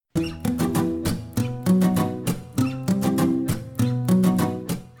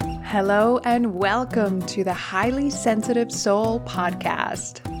Hello and welcome to the Highly Sensitive Soul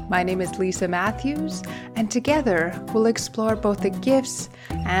podcast. My name is Lisa Matthews, and together we'll explore both the gifts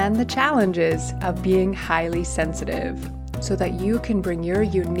and the challenges of being highly sensitive so that you can bring your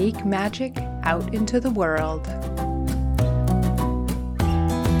unique magic out into the world.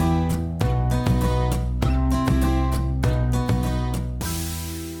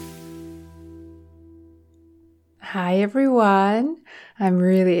 Hi everyone. I'm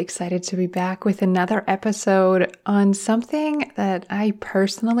really excited to be back with another episode on something that I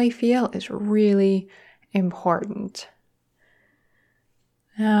personally feel is really important.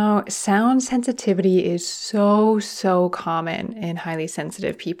 Now, sound sensitivity is so common in highly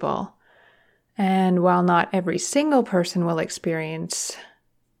sensitive people. And while not every single person will experience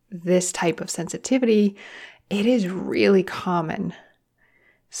this type of sensitivity, it is really common.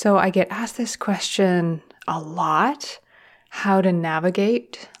 So I get asked this question a lot, how to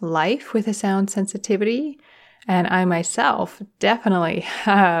navigate life with a sound sensitivity. And I myself definitely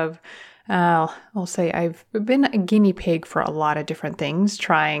have, I'll say I've been a guinea pig for a lot of different things,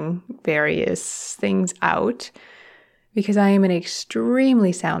 trying various things out because I am an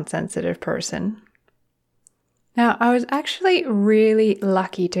extremely sound sensitive person. Now, I was actually really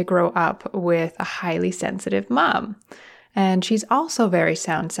lucky to grow up with a highly sensitive mom, and she's also very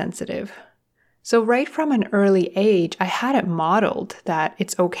sound sensitive. So right from an early age, I had it modeled that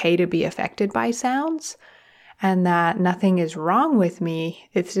it's okay to be affected by sounds and that nothing is wrong with me.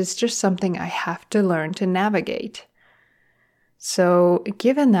 It's just something I have to learn to navigate. So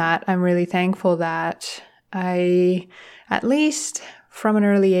given that, I'm really thankful that I, at least from an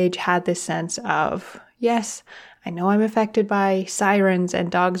early age, had this sense of, yes, I know I'm affected by sirens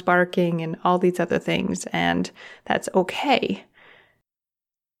and dogs barking and all these other things, and that's okay.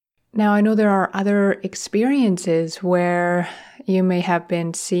 Now, I know there are other experiences where you may have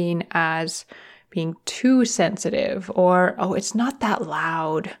been seen as being too sensitive, or, oh, it's not that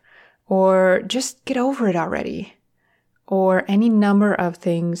loud, or just get over it already, or any number of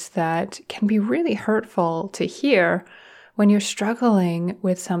things that can be really hurtful to hear when you're struggling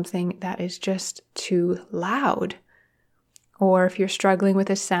with something that is just too loud. Or if you're struggling with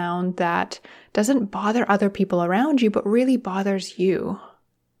a sound that doesn't bother other people around you, but really bothers you.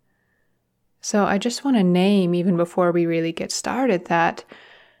 So I just want to name, even before we really get started, that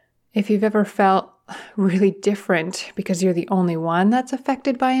if you've ever felt really different because you're the only one that's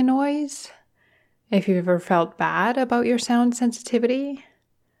affected by a noise, if you've ever felt bad about your sound sensitivity,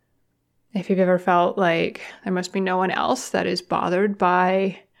 if you've ever felt like there must be no one else that is bothered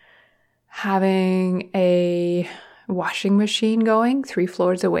by having a washing machine going 3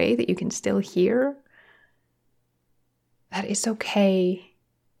 floors away that you can still hear, that it's okay.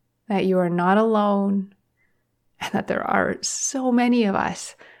 That you are not alone, and that there are so many of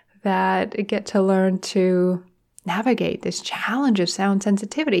us that get to learn to navigate this challenge of sound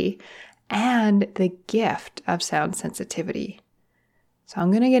sensitivity and the gift of sound sensitivity. So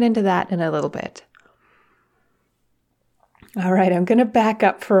I'm going to get into that in a little bit. All right, I'm going to back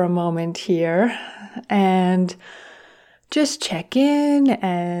up for a moment here and just check in.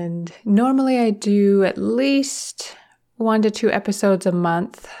 And normally I do at least 1 to 2 episodes a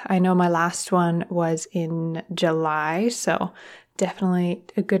month. I know my last one was in July, so definitely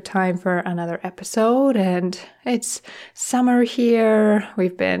a good time for another episode. And it's summer here.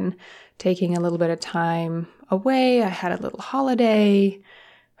 We've been taking a little bit of time away. I had a little holiday,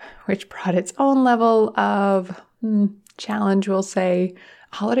 which brought its own level of challenge, we'll say.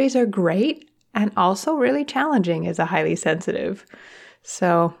 Holidays are great and also really challenging as a highly sensitive.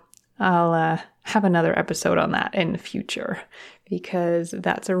 So I'll have another episode on that in the future because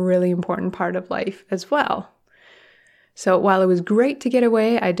that's a really important part of life as well. So while it was great to get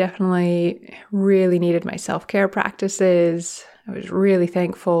away, I definitely really needed my self-care practices. I was really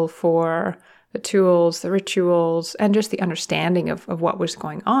thankful for the tools, the rituals, and just the understanding of what was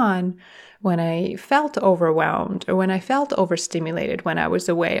going on when I felt overwhelmed or when I felt overstimulated when I was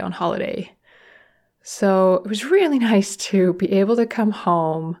away on holiday. So it was really nice to be able to come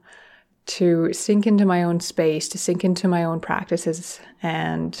home, to sink into my own space, to sink into my own practices.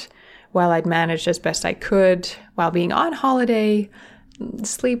 And while I'd managed as best I could while being on holiday,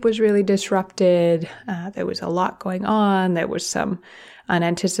 sleep was really disrupted. There was a lot going on. There was some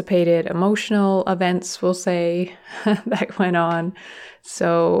unanticipated emotional events, we'll say, that went on.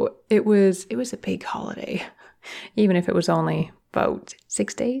 So it was a big holiday, even if it was only about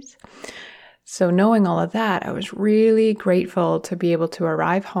 6 days. So knowing all of that, I was really grateful to be able to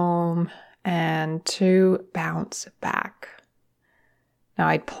arrive home and to bounce back. Now,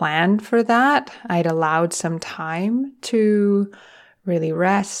 I'd planned for that. I'd allowed some time to really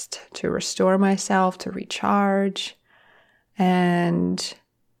rest, to restore myself, to recharge. And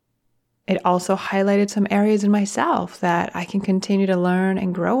it also highlighted some areas in myself that I can continue to learn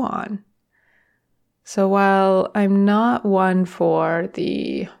and grow on. So while I'm not one for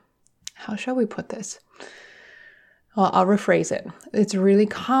how shall we put this? Well, I'll rephrase it. It's really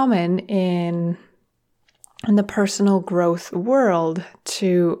common in the personal growth world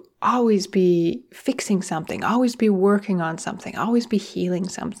to always be fixing something, always be working on something, always be healing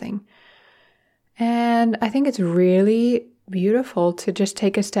something. And I think it's really beautiful to just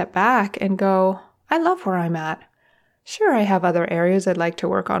take a step back and go, I love where I'm at. Sure, I have other areas I'd like to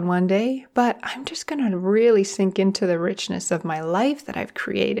work on one day, but I'm just going to really sink into the richness of my life that I've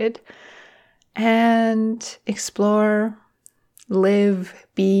created and explore, live,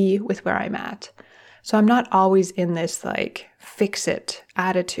 be with where I'm at. So I'm not always in this like fix it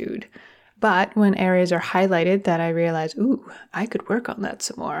attitude, but when areas are highlighted that I realize, ooh, I could work on that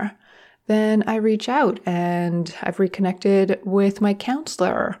some more, then I reach out and I've reconnected with my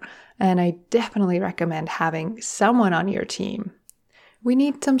counselor. And I definitely recommend having someone on your team. We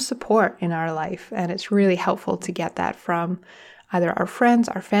need some support in our life, and it's really helpful to get that from either our friends,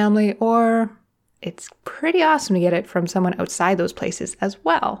 our family, or it's pretty awesome to get it from someone outside those places as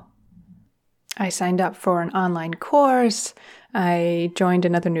well. I signed up for an online course. I joined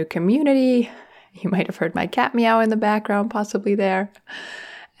another new community. You might have heard my cat meow in the background, possibly there.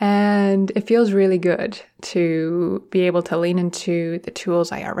 And it feels really good to be able to lean into the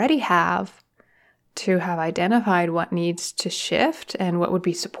tools I already have, to have identified what needs to shift and what would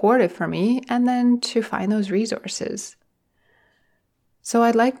be supportive for me, and then to find those resources. So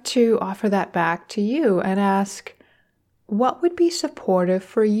I'd like to offer that back to you and ask, what would be supportive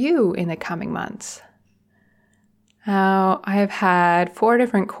for you in the coming months? Now, I have had 4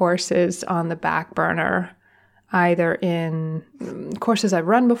 different courses on the back burner, either in courses I've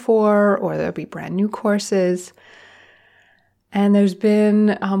run before, or there'll be brand new courses. And there's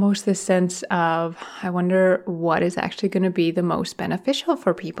been almost this sense of, I wonder what is actually going to be the most beneficial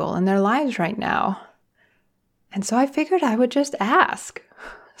for people in their lives right now. And so I figured I would just ask.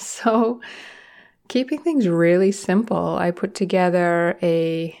 So keeping things really simple, I put together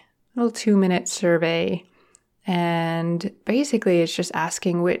a little 2-minute survey. And basically it's just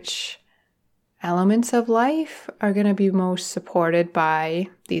asking which elements of life are going to be most supported by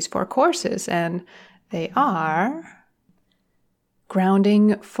these 4 courses. And they are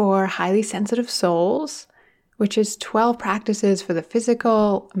grounding for highly sensitive souls, which is 12 practices for the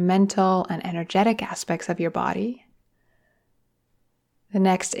physical, mental, and energetic aspects of your body. The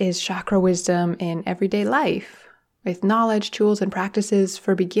next is chakra wisdom in everyday life, with knowledge, tools, and practices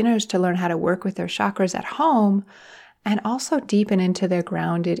for beginners to learn how to work with their chakras at home and also deepen into their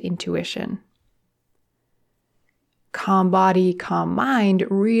grounded intuition. Calm Body, Calm Mind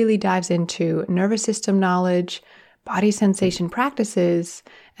really dives into nervous system knowledge, body sensation practices,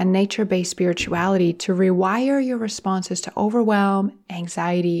 and nature-based spirituality to rewire your responses to overwhelm,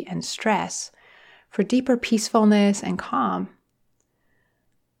 anxiety, and stress for deeper peacefulness and calm.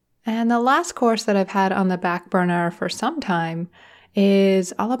 And the last course that I've had on the back burner for some time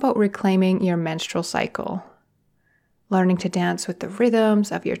is all about reclaiming your menstrual cycle, learning to dance with the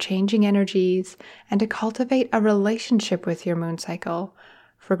rhythms of your changing energies, and to cultivate a relationship with your moon cycle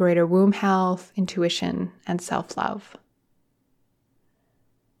for greater womb health, intuition, and self-love.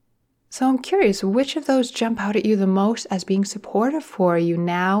 So I'm curious, which of those jump out at you the most as being supportive for you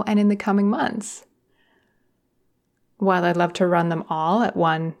now and in the coming months? While I'd love to run them all at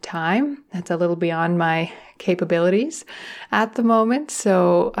one time, that's a little beyond my capabilities at the moment.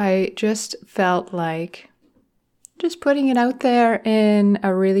 So I just felt like just putting it out there in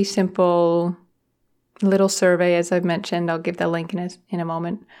a really simple little survey, as I've mentioned. I'll give the link in a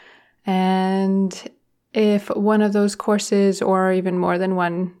moment. And if one of those courses or even more than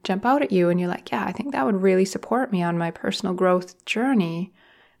one jump out at you and you're like, yeah, I think that would really support me on my personal growth journey,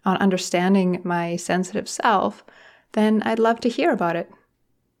 on understanding my sensitive self, then I'd love to hear about it.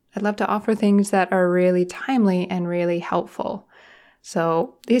 I'd love to offer things that are really timely and really helpful.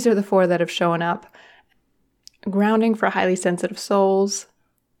 So these are the 4 that have shown up. Grounding for highly sensitive souls,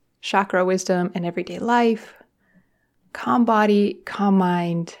 chakra wisdom in everyday life, calm body, calm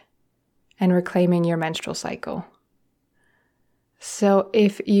mind, and reclaiming your menstrual cycle. So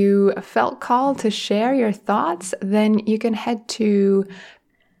if you felt called to share your thoughts, then you can head to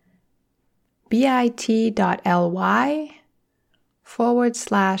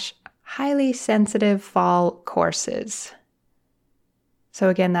bit.ly/highly sensitive fall courses. So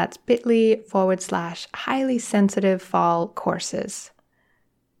again, that's bit.ly/highly sensitive fall courses.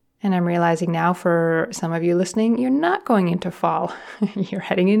 And I'm realizing now for some of you listening, you're not going into fall. You're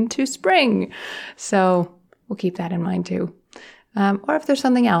heading into spring. So we'll keep that in mind too. Or if there's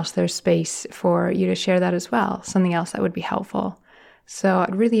something else, there's space for you to share that as well. Something else that would be helpful. So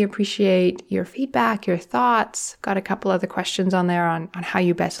I'd really appreciate your feedback, your thoughts. Got a couple other questions on there on how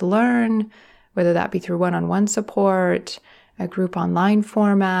you best learn, whether that be through one-on-one support, a group online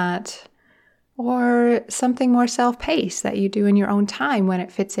format, or something more self-paced that you do in your own time when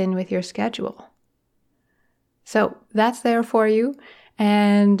it fits in with your schedule. So that's there for you.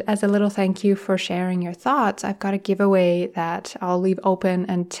 And as a little thank you for sharing your thoughts, I've got a giveaway that I'll leave open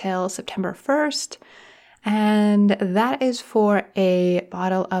until September 1st. And that is for a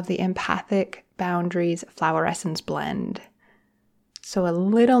bottle of the Empathic Boundaries Flower Essence Blend. So a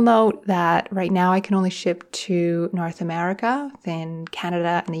little note that right now I can only ship to North America, then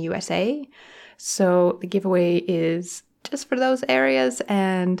Canada and the USA. So the giveaway is just for those areas.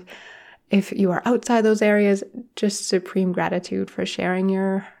 And if you are outside those areas, just supreme gratitude for sharing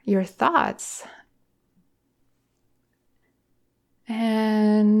your thoughts.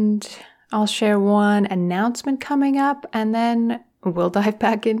 And I'll share one announcement coming up, and then we'll dive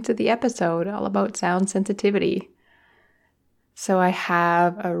back into the episode all about sound sensitivity. So I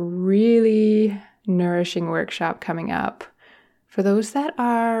have a really nourishing workshop coming up for those that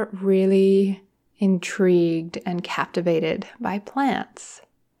are really intrigued and captivated by plants.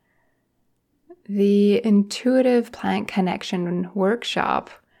 The Intuitive Plant Connection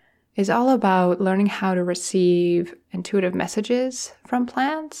workshop is all about learning how to receive intuitive messages from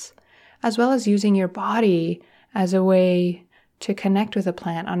plants, as well as using your body as a way to connect with a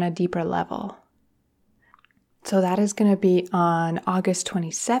plant on a deeper level. So that is going to be on August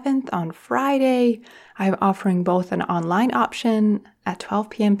 27th on Friday. I'm offering both an online option at 12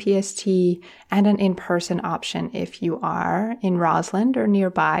 p.m. PST and an in-person option if you are in Rossland or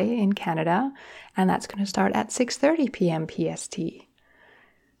nearby in Canada. And that's going to start at 6:30 p.m. PST.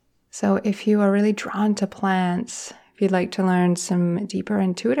 So if you are really drawn to plants, if you'd like to learn some deeper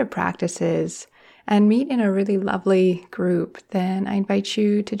intuitive practices and meet in a really lovely group, then I invite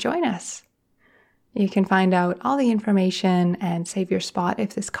you to join us. You can find out all the information and save your spot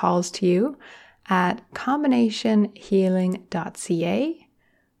if this calls to you at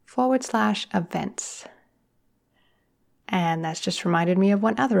combinationhealing.ca/events. And that's just reminded me of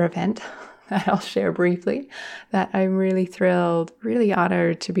one other event that I'll share briefly that I'm really thrilled, really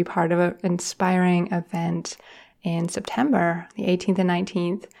honored to be part of an inspiring event in September, the 18th and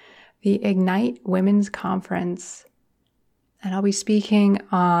 19th, the Ignite Women's Conference. And I'll be speaking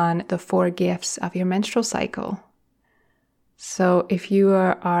on the 4 gifts of your menstrual cycle. So if you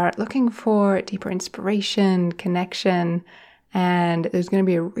are looking for deeper inspiration, connection, and there's going to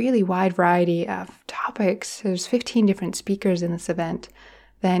be a really wide variety of topics, there's 15 different speakers in this event,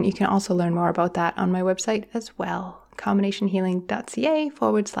 then you can also learn more about that on my website as well,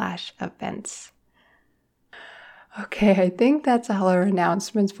 combinationhealing.ca/events. Okay, I think that's all our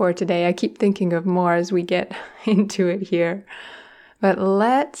announcements for today. I keep thinking of more as we get into it here. But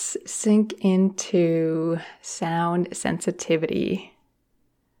let's sink into sound sensitivity.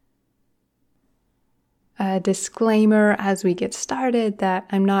 A disclaimer as we get started that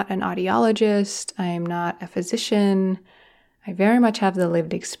I'm not an audiologist, I'm not a physician. I very much have the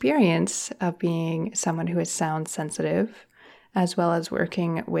lived experience of being someone who is sound sensitive, as well as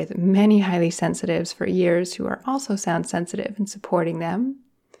working with many highly sensitives for years who are also sound sensitive and supporting them.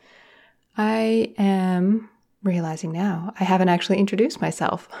 I am realizing now I haven't actually introduced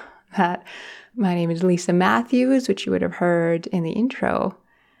myself. That my name is Lisa Matthews, which you would have heard in the intro.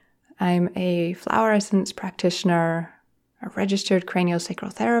 I'm a flower essence practitioner, a registered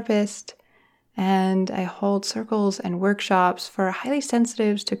craniosacral therapist, and I hold circles and workshops for highly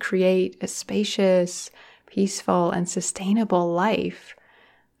sensitives to create a spacious, peaceful, and sustainable life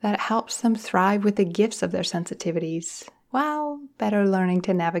that helps them thrive with the gifts of their sensitivities while better learning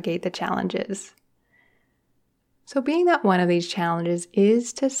to navigate the challenges. So being that one of these challenges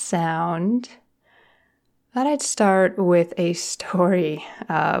is to sound, thought I'd start with a story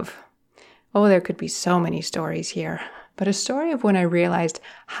of, there could be so many stories here, but a story of when I realized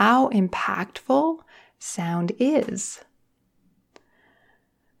how impactful sound is.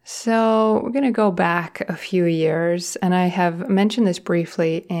 So we're going to go back a few years, and I have mentioned this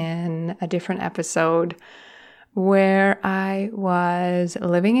briefly in a different episode where I was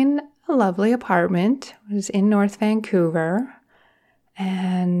living in a lovely apartment. It was in North Vancouver,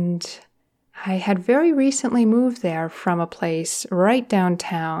 and I had very recently moved there from a place right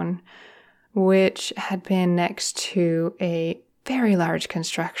downtown, which had been next to a very large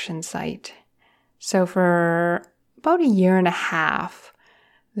construction site. So for about a year and a half,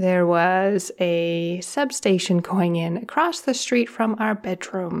 there was a substation going in across the street from our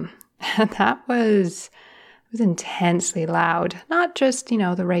bedroom. And that was intensely loud. Not just,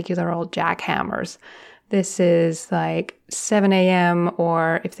 the regular old jackhammers. This is like 7 a.m.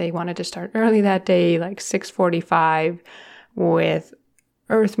 or if they wanted to start early that day, like 6:45 with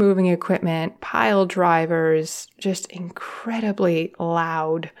earth-moving equipment, pile drivers, just incredibly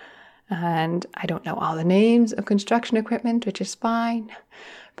loud. And I don't know all the names of construction equipment, which is fine.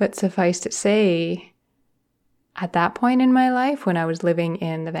 But suffice to say, at that point in my life, when I was living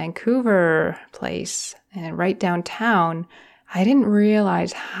in the Vancouver place and right downtown, I didn't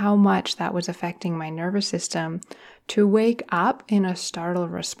realize how much that was affecting my nervous system to wake up in a startle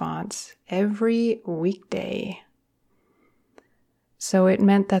response every weekday. So it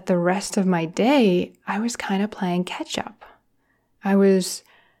meant that the rest of my day, I was kind of playing catch up. I was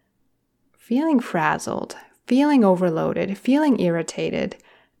feeling frazzled, feeling overloaded, feeling irritated,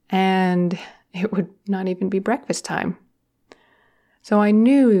 and it would not even be breakfast time. So I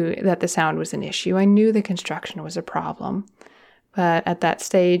knew that the sound was an issue. I knew the construction was a problem. But at that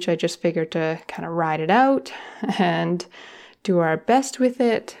stage, I just figured to kind of ride it out and do our best with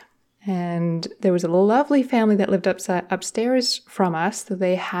it. And there was a lovely family that lived upstairs from us. So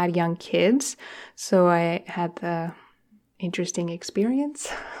they had young kids. So I had the interesting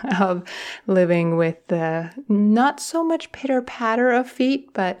experience of living with the not so much pitter-patter of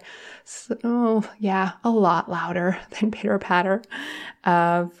feet, but a lot louder than pitter-patter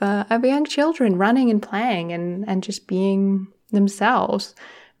of young children running and playing and just being themselves.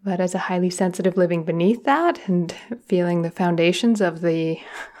 But as a highly sensitive living beneath that and feeling the foundations of the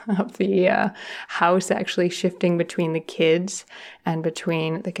house actually shifting between the kids and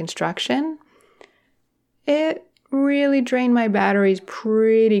between the construction, it really drained my batteries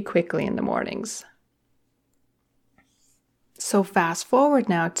pretty quickly in the mornings. So fast forward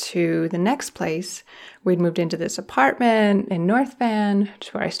now to the next place. We'd moved into this apartment in North Van, which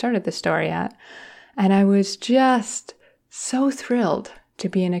is where I started the story at. And I was just so thrilled to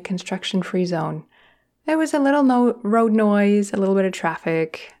be in a construction-free zone. There was a little road noise, a little bit of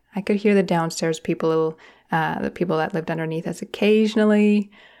traffic. I could hear the downstairs people, the people that lived underneath us occasionally.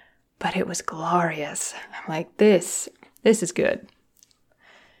 But it was glorious. I'm like, this is good.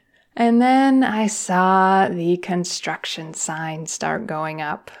 And then I saw the construction sign start going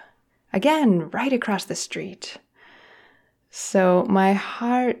up. Again, right across the street. So my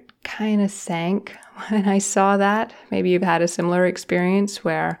heart kind of sank when I saw that. Maybe you've had a similar experience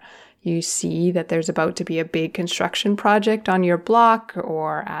where you see that there's about to be a big construction project on your block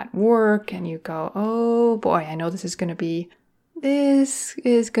or at work, and you go, oh boy, I know this is going to be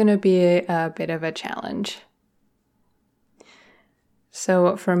a bit of a challenge.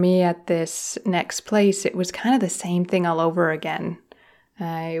 So for me at this next place, it was kind of the same thing all over again.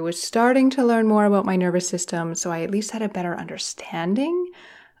 I was starting to learn more about my nervous system, so I at least had a better understanding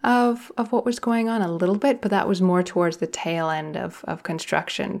of what was going on a little bit, but that was more towards the tail end of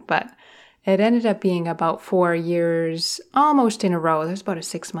construction. But it ended up being about 4 years, almost in a row. There's about a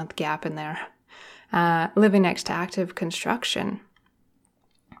 6-month gap in there. Living next to active construction.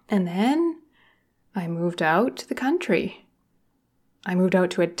 And then I moved out to the country. I moved out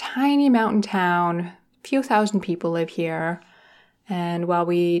to a tiny mountain town. A few thousand people live here. And while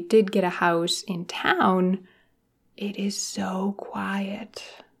we did get a house in town, it is so quiet.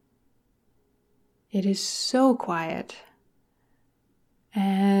 It is so quiet.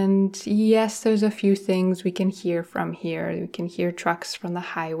 And yes, there's a few things we can hear from here. We can hear trucks from the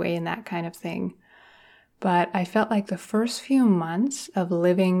highway and that kind of thing. But I felt like the first few months of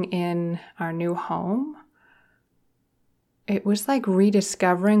living in our new home, it was like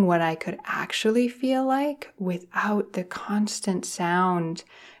rediscovering what I could actually feel like without the constant sound,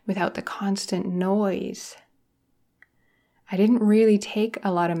 without the constant noise. I didn't really take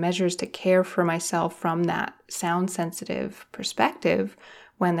a lot of measures to care for myself from that sound-sensitive perspective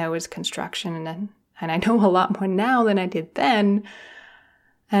when there was construction. And I know a lot more now than I did then.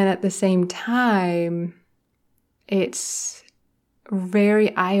 And at the same time, it's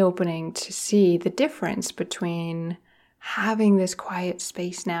very eye-opening to see the difference between having this quiet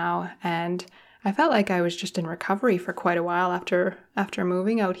space now. And I felt like I was just in recovery for quite a while after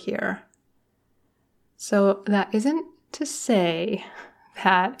moving out here. So that isn't to say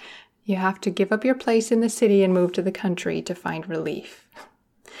that you have to give up your place in the city and move to the country to find relief.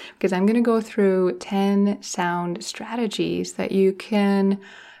 Because I'm going to go through 10 sound strategies that you can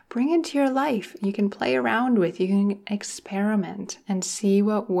bring into your life. You can play around with, you can experiment and see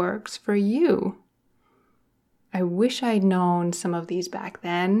what works for you. I wish I'd known some of these back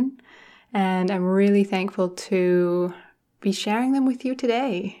then, and I'm really thankful to be sharing them with you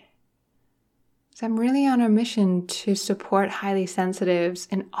today. So I'm really on a mission to support highly sensitives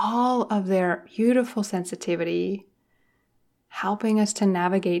in all of their beautiful sensitivity, helping us to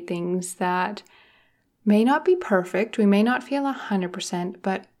navigate things that may not be perfect. We may not feel 100%,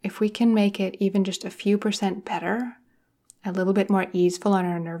 but if we can make it even just a few percent better, a little bit more easeful on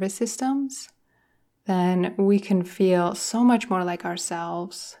our nervous systems, then we can feel so much more like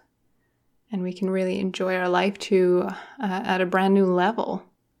ourselves, and we can really enjoy our life at a brand new level.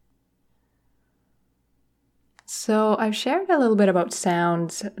 So I've shared a little bit about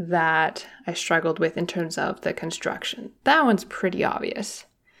sounds that I struggled with in terms of the construction. That one's pretty obvious.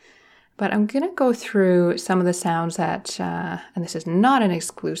 But I'm going to go through some of the sounds that, and this is not an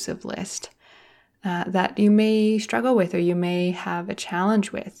exclusive list, that you may struggle with or you may have a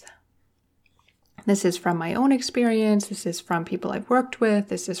challenge with. This is from my own experience. This is from people I've worked with.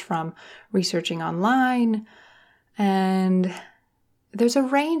 This is from researching online. And there's a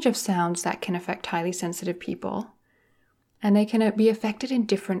range of sounds that can affect highly sensitive people. And they can be affected in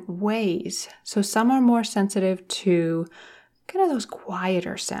different ways. So some are more sensitive to kind of those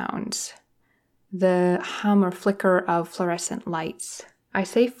quieter sounds. The hum or flicker of fluorescent lights. I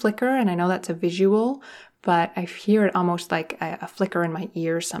say flicker, and I know that's a visual, but I hear it almost like a flicker in my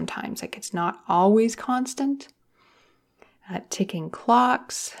ears sometimes. Like it's not always constant. Ticking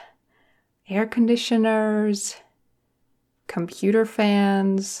clocks, air conditioners, computer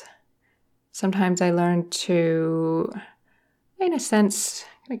fans. Sometimes I learn to, in a sense,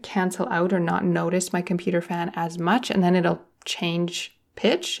 cancel out or not notice my computer fan as much, and then it'll change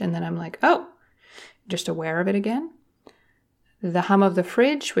pitch, and then I'm like, oh, just aware of it again. The hum of the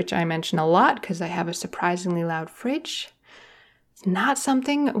fridge, which I mention a lot because I have a surprisingly loud fridge. It's not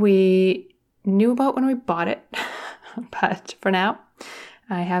something we knew about when we bought it, but for now,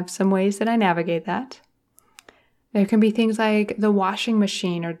 I have some ways that I navigate that. There can be things like the washing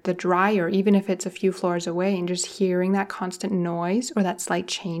machine or the dryer, even if it's a few floors away, and just hearing that constant noise or that slight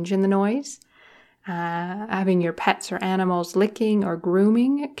change in the noise. Having your pets or animals licking or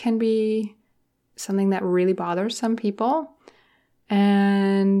grooming can be something that really bothers some people.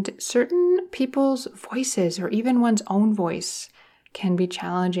 And certain people's voices or even one's own voice can be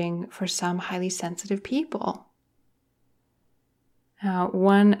challenging for some highly sensitive people.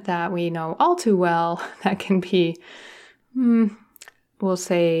 One that we know all too well that can be, we'll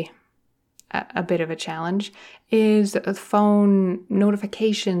say, a bit of a challenge is phone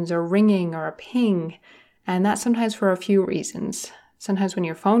notifications or ringing or a ping. And that's sometimes for a few reasons. Sometimes when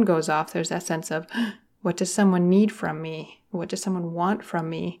your phone goes off, there's that sense of, what does someone need from me? What does someone want from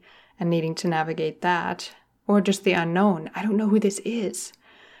me? And needing to navigate that. Or just the unknown. I don't know who this is.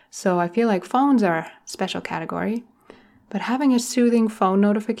 So I feel like phones are a special category. But having a soothing phone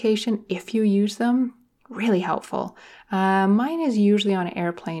notification, if you use them, really helpful. Mine is usually on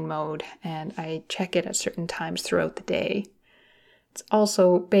airplane mode, and I check it at certain times throughout the day. It's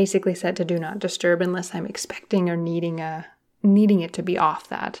also basically set to do not disturb unless I'm expecting or needing it to be off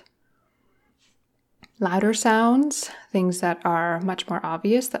that. Louder sounds, things that are much more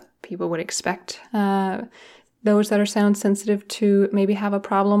obvious that people would expect those that are sound sensitive to maybe have a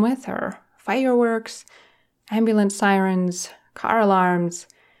problem with, are fireworks, ambulance sirens, car alarms.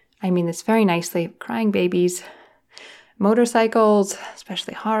 I mean this very nicely, crying babies, motorcycles,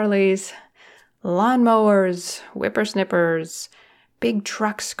 especially Harleys, lawnmowers, whippersnippers, big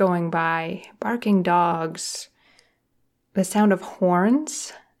trucks going by, barking dogs, the sound of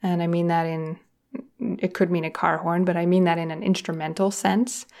horns, and I mean that it could mean a car horn, but I mean that in an instrumental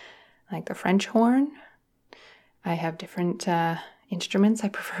sense, like the French horn. I have different instruments I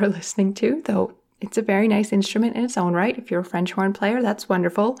prefer listening to, though it's a very nice instrument in its own right. If you're a French horn player, that's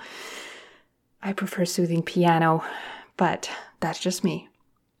wonderful. I prefer soothing piano, but that's just me.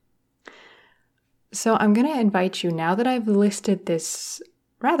 So I'm going to invite you, now that I've listed this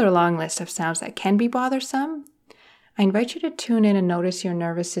rather long list of sounds that can be bothersome, I invite you to tune in and notice your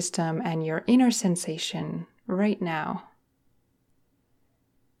nervous system and your inner sensation right now.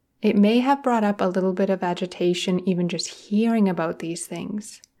 It may have brought up a little bit of agitation, even just hearing about these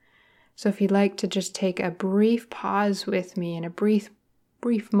things. So if you'd like to just take a brief pause with me and a brief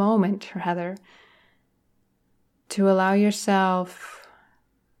moment, rather, to allow yourself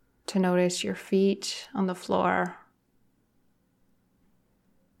to notice your feet on the floor.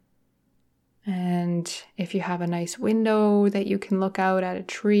 And if you have a nice window that you can look out at a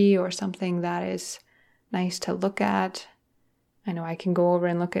tree or something that is nice to look at. I know I can go over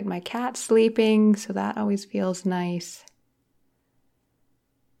and look at my cat sleeping, so that always feels nice.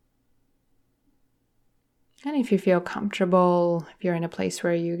 And if you feel comfortable, if you're in a place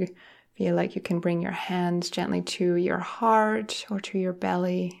where you Feel like you can bring your hands gently to your heart or to your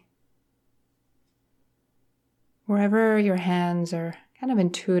belly. Wherever your hands are kind of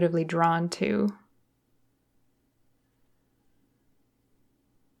intuitively drawn to.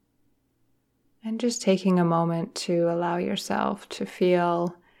 And just taking a moment to allow yourself to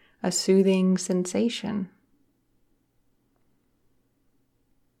feel a soothing sensation.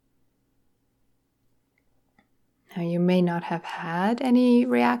 Now, you may not have had any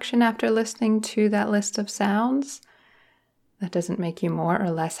reaction after listening to that list of sounds. That doesn't make you more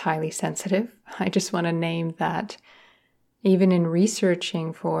or less highly sensitive. I just want to name that even in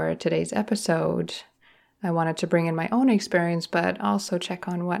researching for today's episode, I wanted to bring in my own experience, but also check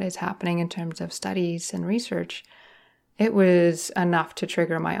on what is happening in terms of studies and research. It was enough to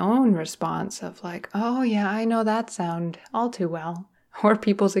trigger my own response of like, oh yeah, I know that sound all too well, or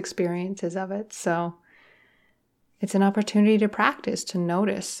people's experiences of it. So it's an opportunity to practice, to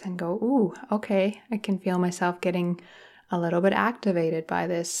notice and go, ooh, okay, I can feel myself getting a little bit activated by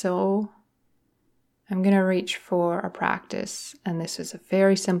this. So I'm going to reach for a practice. And this is a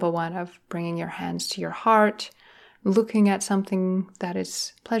very simple one of bringing your hands to your heart, looking at something that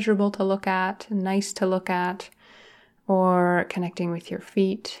is pleasurable to look at, nice to look at, or connecting with your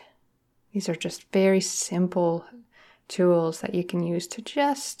feet. These are just very simple tools that you can use to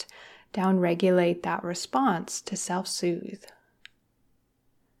just down-regulate that response to self-soothe.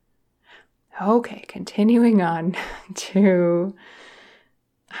 Okay, continuing on to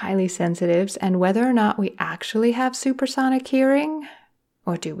highly sensitives and whether or not we actually have supersonic hearing,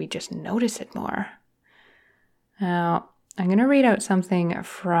 or do we just notice it more? Now, I'm going to read out something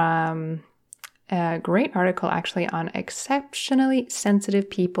from a great article actually on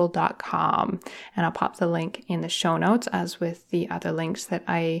exceptionallysensitivepeople.com, and I'll pop the link in the show notes as with the other links that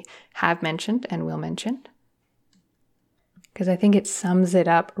I have mentioned and will mention, because I think it sums it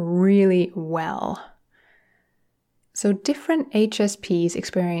up really well. So different HSPs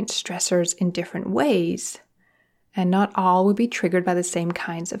experience stressors in different ways, and not all will be triggered by the same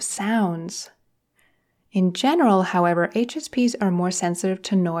kinds of sounds. In general, however, HSPs are more sensitive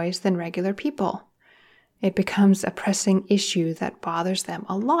to noise than regular people. It becomes a pressing issue that bothers them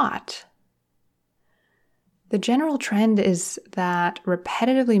a lot. The general trend is that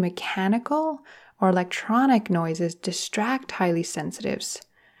repetitively mechanical or electronic noises distract highly sensitives,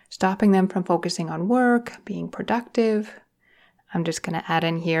 stopping them from focusing on work, being productive. I'm just going to add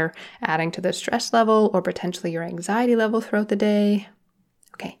in here, adding to the stress level or potentially your anxiety level throughout the day.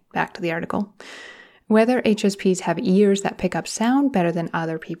 Okay, back to the article. Whether HSPs have ears that pick up sound better than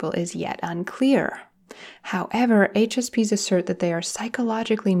other people is yet unclear. However, HSPs assert that they are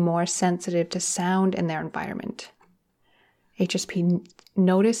psychologically more sensitive to sound in their environment. HSPs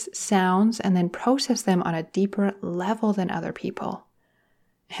notice sounds and then process them on a deeper level than other people,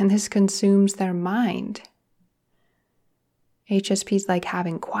 and this consumes their mind. HSPs like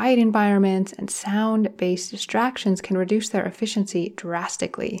having quiet environments, and sound-based distractions can reduce their efficiency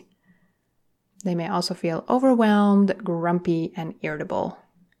drastically. They may also feel overwhelmed, grumpy, and irritable.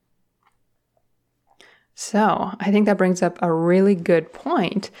 So I think that brings up a really good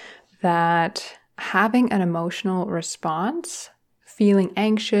point that having an emotional response, feeling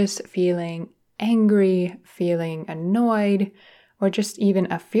anxious, feeling angry, feeling annoyed, or just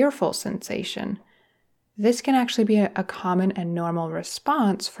even a fearful sensation, this can actually be a common and normal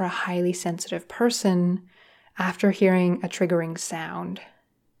response for a highly sensitive person after hearing a triggering sound.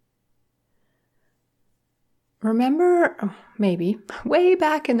 Remember, maybe, way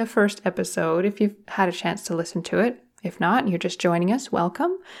back in the first episode, if you've had a chance to listen to it. If not, you're just joining us,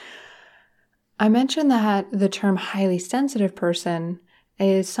 welcome. I mentioned that the term highly sensitive person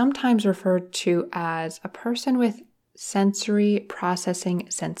is sometimes referred to as a person with sensory processing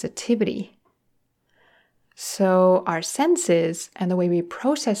sensitivity. So our senses and the way we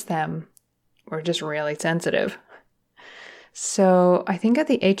process them, we're just really sensitive. So I think of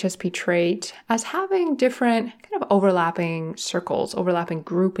the HSP trait as having different kind of overlapping circles, overlapping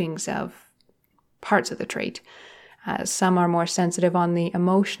groupings of parts of the trait. Some are more sensitive on the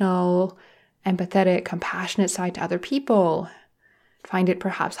emotional, empathetic, compassionate side to other people, find it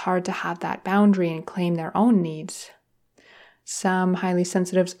perhaps hard to have that boundary and claim their own needs. Some highly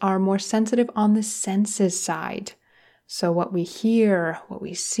sensitives are more sensitive on the senses side. So what we hear, what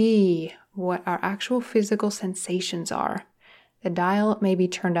we see, what our actual physical sensations are. The dial may be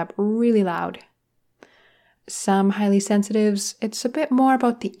turned up really loud. Some highly sensitives, it's a bit more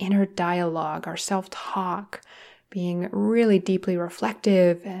about the inner dialogue, our self-talk, being really deeply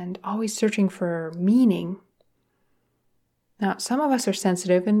reflective and always searching for meaning. Now, some of us are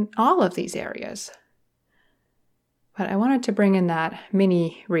sensitive in all of these areas. But I wanted to bring in that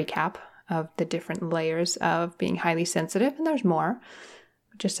mini recap of the different layers of being highly sensitive, and there's more,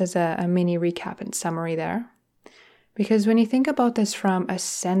 just as a mini recap and summary there. Because when you think about this from a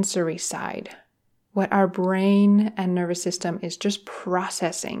sensory side, what our brain and nervous system is just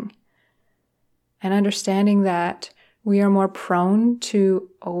processing and understanding that we are more prone to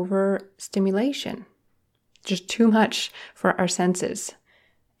overstimulation, just too much for our senses.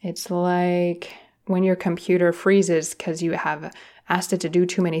 It's like when your computer freezes because you have asked it to do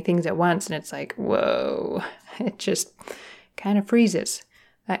too many things at once, and it's like, whoa, it just kind of freezes.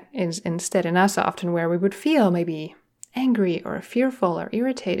 That is instead in us often where we would feel maybe angry or fearful or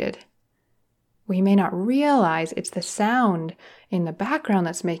irritated. We may not realize it's the sound in the background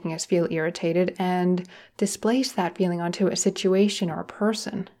that's making us feel irritated and displace that feeling onto a situation or a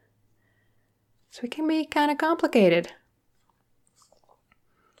person. So it can be kind of complicated.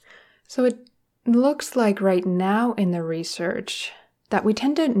 So it looks like right now in the research that we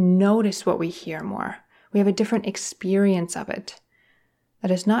tend to notice what we hear more. We have a different experience of it.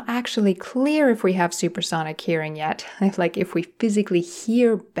 That is not actually clear if we have supersonic hearing yet, like if we physically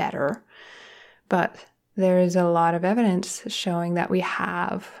hear better. But there is a lot of evidence showing that we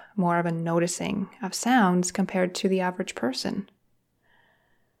have more of a noticing of sounds compared to the average person.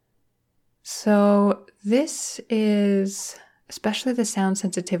 So this is, especially the sound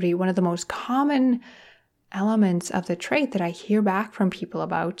sensitivity, one of the most common elements of the trait that I hear back from people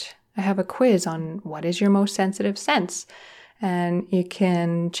about. I have a quiz on what is your most sensitive sense, and you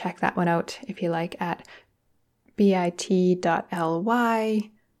can check that one out if you like at bit.ly/quiz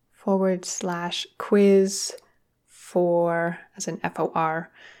for, as an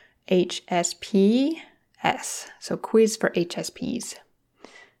FOR, HSPS. So quiz for HSPs.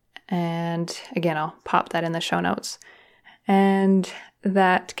 And again, I'll pop that in the show notes. And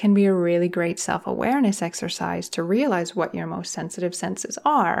that can be a really great self-awareness exercise to realize what your most sensitive senses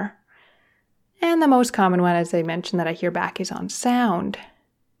are. And the most common one, as I mentioned, that I hear back is on sound.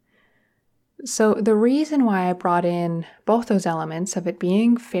 So the reason why I brought in both those elements of it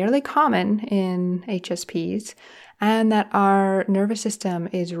being fairly common in HSPs and that our nervous system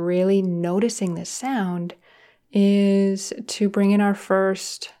is really noticing this sound is to bring in our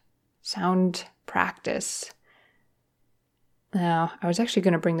first sound practice. Now, I was actually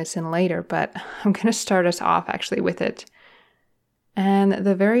going to bring this in later, but I'm going to start us off actually with it. And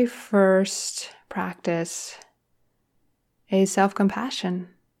the very first practice is self-compassion.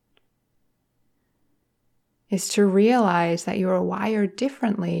 Is to realize that you are wired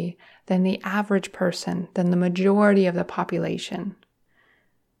differently than the average person, than the majority of the population.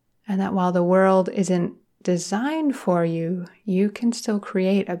 And that while the world isn't designed for you, you can still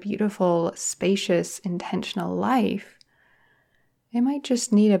create a beautiful, spacious, intentional life. It might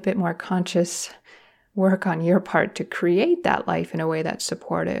just need a bit more conscious work on your part to create that life in a way that's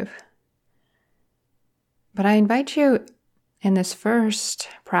supportive. But I invite you in this first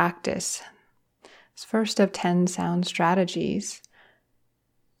practice, this first of 10 sound strategies,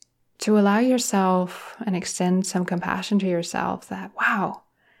 to allow yourself and extend some compassion to yourself that, wow,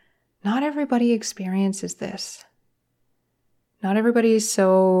 not everybody experiences this. Not everybody is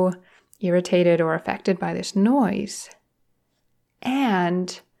so irritated or affected by this noise.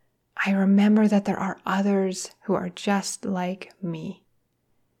 And I remember that there are others who are just like me.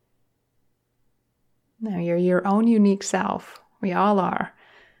 Now, you're your own unique self. We all are.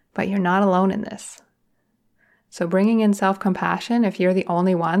 But you're not alone in this. So bringing in self-compassion, if you're the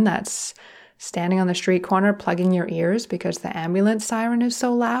only one that's standing on the street corner plugging your ears because the ambulance siren is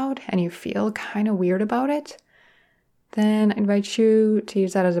so loud and you feel kind of weird about it, then I invite you to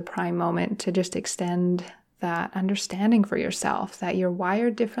use that as a prime moment to just extend that understanding for yourself, that you're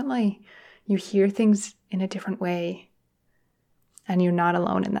wired differently, you hear things in a different way, and you're not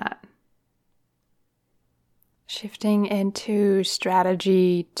alone in that. Shifting into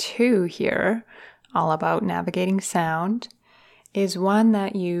strategy 2 here, all about navigating sound, is one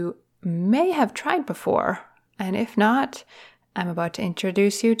that you may have tried before, and if not, I'm about to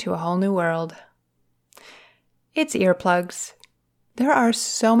introduce you to a whole new world. It's earplugs. There are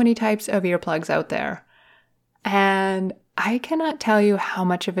so many types of earplugs out there. And I cannot tell you how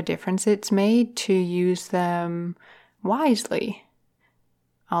much of a difference it's made to use them wisely.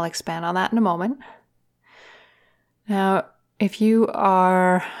 I'll expand on that in a moment. Now, if you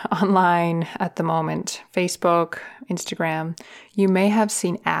are online at the moment, Facebook, Instagram, you may have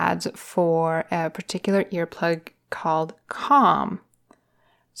seen ads for a particular earplug called Calm.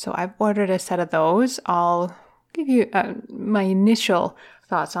 So I've ordered a set of those. I'll give you my initial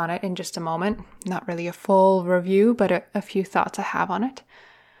thoughts on it in just a moment. Not really a full review, but a few thoughts I have on it.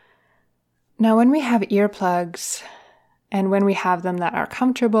 Now, when we have earplugs, And when we have them that are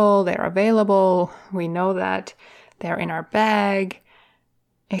comfortable, they're available, we know that they're in our bag,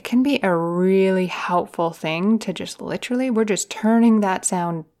 it can be a really helpful thing to just we're just turning that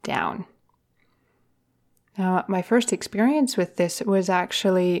sound down. Now, my first experience with this was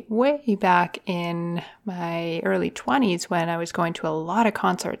actually way back in my early 20s when I was going to a lot of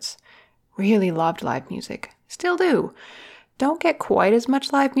concerts. Really loved live music. Still do. Don't get quite as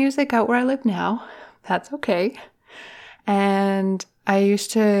much live music out where I live now. That's okay. And I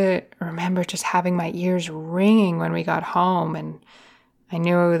used to remember just having my ears ringing when we got home, and I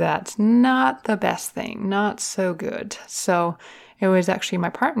knew that's not the best thing, not so good. So it was actually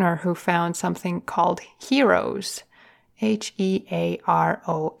my partner who found something called Hearos,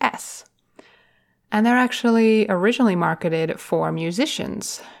 Hearos. And they're actually originally marketed for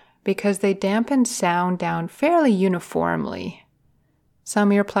musicians because they dampen sound down fairly uniformly. Some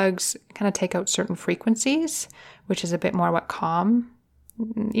earplugs kind of take out certain frequencies, which is a bit more what calm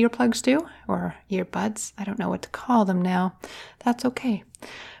earplugs do, or earbuds. I don't know what to call them now. That's okay.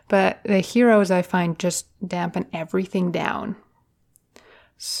 But the Hearos, I find, just dampen everything down.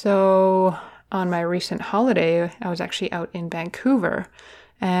 So on my recent holiday, I was actually out in Vancouver,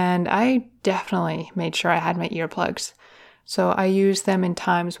 and I definitely made sure I had my earplugs. So I used them in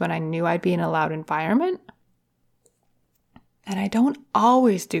times when I knew I'd be in a loud environment. And I don't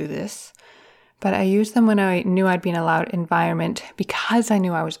always do this, but I used them when I knew I'd be in a loud environment because I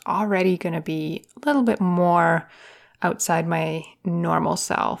knew I was already going to be a little bit more outside my normal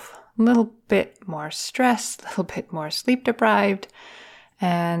self, a little bit more stressed, a little bit more sleep deprived.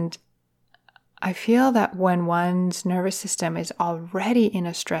 And I feel that when one's nervous system is already in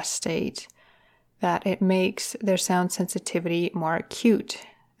a stress state, that it makes their sound sensitivity more acute.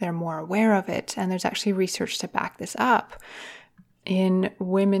 They're more aware of it. And there's actually research to back this up in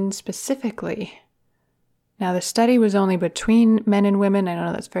women specifically. Now, the study was only between men and women. I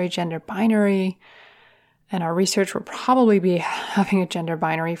know that's very gender binary. And our research will probably be having a gender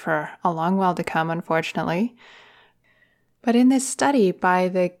binary for a long while to come, unfortunately. But in this study by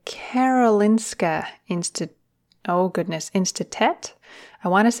the Karolinska Institutet, I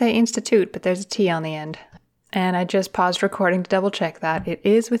want to say institute, but there's a T on the end. And I just paused recording to double check that. It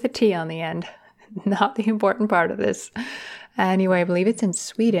is with a T on the end, not the important part of this. Anyway, I believe it's in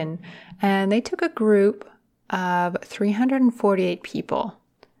Sweden. And they took a group of 348 people,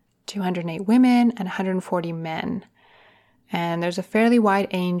 208 women and 140 men. And there's a fairly wide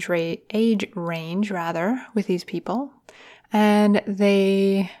age range with these people. And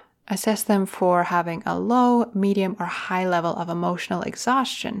they assess them for having a low, medium, or high level of emotional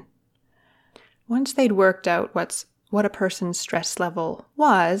exhaustion. Once they'd worked out what a person's stress level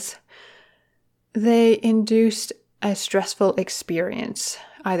was, they induced a stressful experience,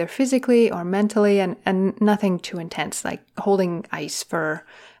 either physically or mentally, and nothing too intense, like holding ice for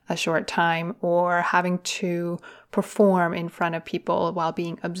a short time or having to perform in front of people while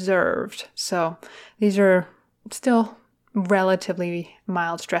being observed. So these are still relatively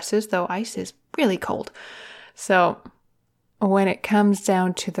mild stresses, though ice is really cold. So when it comes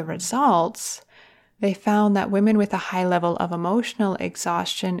down to the results, they found that women with a high level of emotional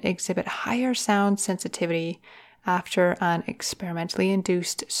exhaustion exhibit higher sound sensitivity after an experimentally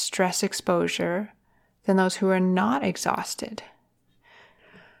induced stress exposure than those who are not exhausted.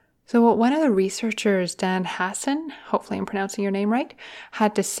 So what one of the researchers, Dan Hassan, hopefully I'm pronouncing your name right,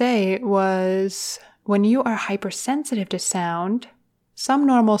 had to say was, when you are hypersensitive to sound, some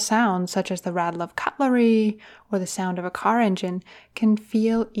normal sounds, such as the rattle of cutlery or the sound of a car engine, can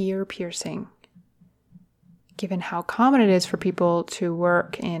feel ear-piercing. Given how common it is for people to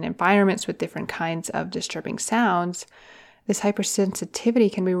work in environments with different kinds of disturbing sounds, this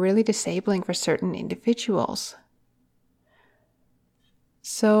hypersensitivity can be really disabling for certain individuals.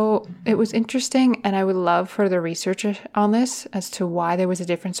 So it was interesting, and I would love further research on this as to why there was a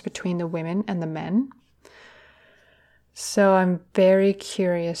difference between the women and the men. So I'm very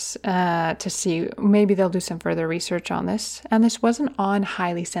curious to see, maybe they'll do some further research on this. And this wasn't on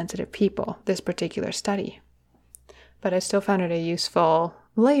highly sensitive people, this particular study. But I still found it a useful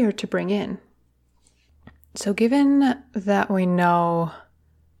layer to bring in. So given that we know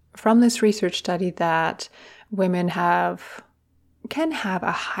from this research study that women can have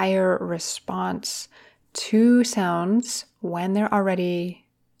a higher response to sounds when they're already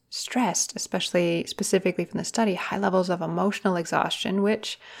stressed, specifically from the study, high levels of emotional exhaustion,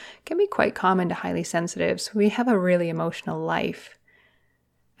 which can be quite common to highly sensitives. We have a really emotional life.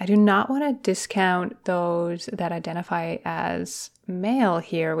 I do not want to discount those that identify as male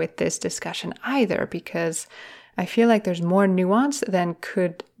here with this discussion either, because I feel like there's more nuance than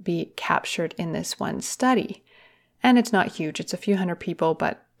could be captured in this one study. And it's not huge. It's a few hundred people,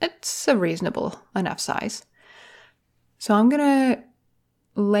 but it's a reasonable enough size. So I'm going to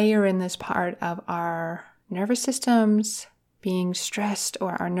layer in this part of our nervous systems being stressed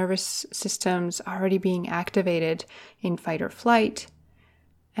or our nervous systems already being activated in fight or flight,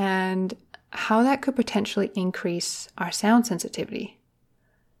 and how that could potentially increase our sound sensitivity.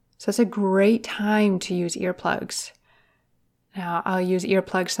 So it's a great time to use earplugs. Now, I'll use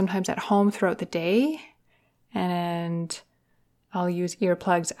earplugs sometimes at home throughout the day, and I'll use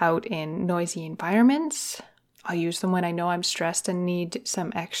earplugs out in noisy environments. I'll use them when I know I'm stressed and need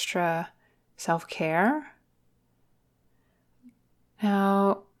some extra self-care.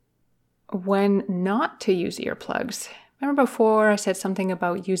 Now, when not to use earplugs. Remember before I said something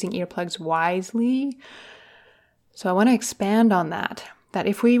about using earplugs wisely? So I want to expand on that. That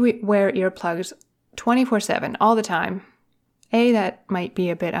if we wear earplugs 24/7 all the time, that might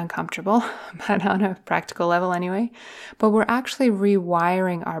be a bit uncomfortable, but on a practical level anyway. But we're actually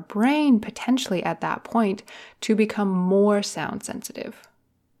rewiring our brain potentially at that point to become more sound sensitive.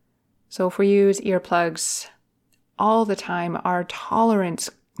 So if we use earplugs all the time, our tolerance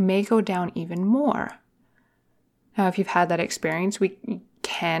may go down even more. Now, if you've had that experience, we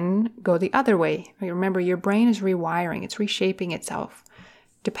can go the other way. Remember, your brain is rewiring, it's reshaping itself,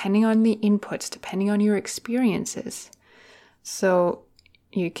 depending on the inputs, depending on your experiences. So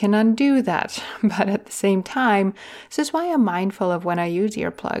you can undo that, but at the same time, this is why I'm mindful of when I use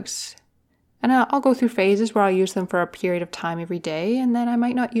earplugs. And I'll go through phases where I'll use them for a period of time every day, and then I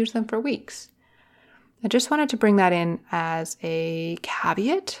might not use them for weeks. I just wanted to bring that in as a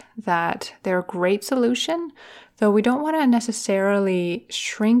caveat that they're a great solution, though we don't want to necessarily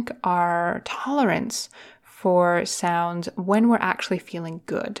shrink our tolerance for sounds when we're actually feeling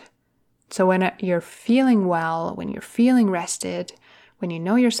good. So when you're feeling well, when you're feeling rested, when you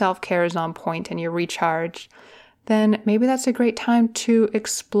know your self-care is on point and you're recharged, then maybe that's a great time to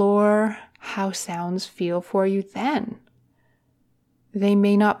explore how sounds feel for you then. They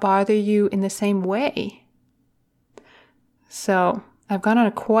may not bother you in the same way. So I've gone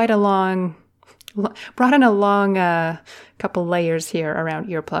on brought in a long couple layers here around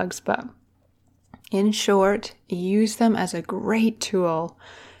earplugs, but in short, use them as a great tool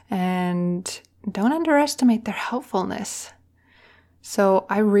and don't underestimate their helpfulness. So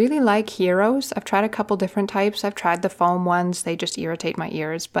I really like Heroes. I've tried a couple different types. I've tried the foam ones. They just irritate my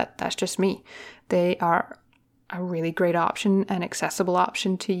ears, but that's just me. They are a really great option, an accessible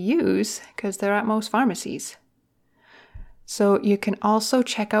option to use because they're at most pharmacies. So you can also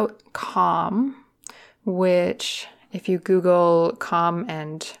check out Calm, which if you Google Calm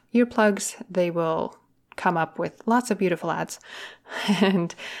and earplugs, they will come up with lots of beautiful ads.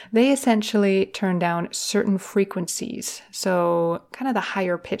 And they essentially turn down certain frequencies. So kind of the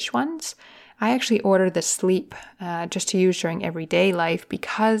higher pitch ones. I actually ordered the Sleep just to use during everyday life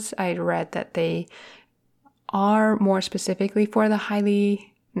because I'd read that they are more specifically for the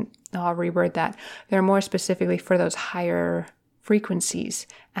I'll reword that. They're more specifically for those higher frequencies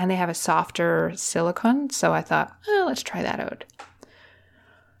and they have a softer silicone. So I thought, let's try that out.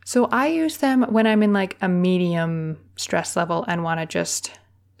 So I use them when I'm in like a medium stress level and want to just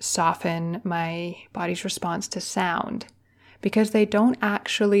soften my body's response to sound because they don't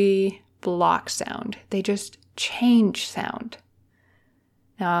actually block sound. They just change sound.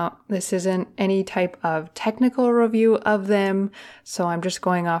 Now, this isn't any type of technical review of them, so I'm just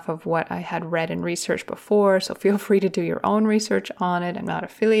going off of what I had read and researched before, so feel free to do your own research on it. I'm not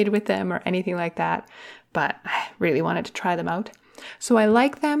affiliated with them or anything like that, but I really wanted to try them out. So I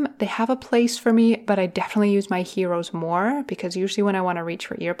like them. They have a place for me, but I definitely use my Heroes more because usually when I want to reach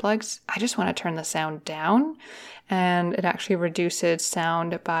for earplugs, I just want to turn the sound down, and it actually reduces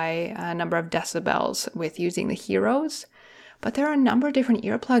sound by a number of decibels with using the Heroes. But there are a number of different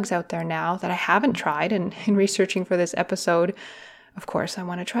earplugs out there now that I haven't tried, and in researching for this episode, of course, I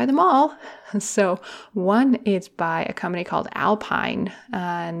want to try them all. So one is by a company called Alpine,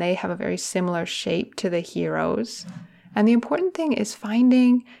 and they have a very similar shape to the Heroes. And the important thing is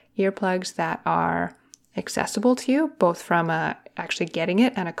finding earplugs that are accessible to you, both from actually getting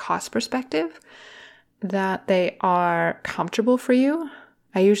it and a cost perspective, that they are comfortable for you.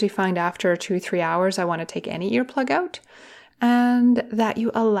 I usually find after 2-3 hours, I want to take any earplug out, and that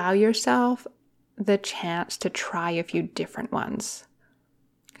you allow yourself the chance to try a few different ones.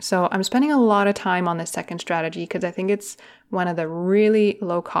 So I'm spending a lot of time on this second strategy because I think it's one of the really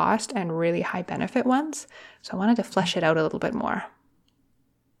low cost and really high benefit ones. So I wanted to flesh it out a little bit more.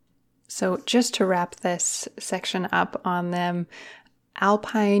 So just to wrap this section up on them,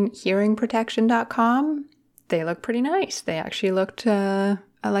 alpinehearingprotection.com, they look pretty nice. They actually looked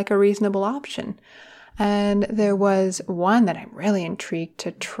like a reasonable option. And there was one that I'm really intrigued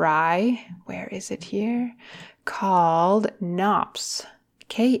to try. Where is it here? Called Knops,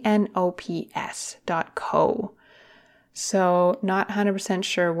 KNOPS.co. So not 100%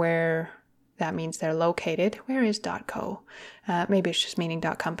 sure where that means they're located. Where is .co? Maybe it's just meaning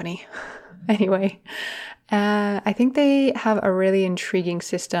 .company. Anyway, I think they have a really intriguing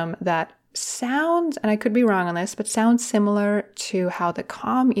system that sounds, and I could be wrong on this, but sounds similar to how the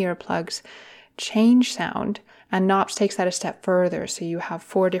Calm earplugs change sound. And Knops takes that a step further. So you have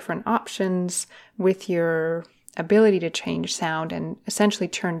 4 different options with your ability to change sound and essentially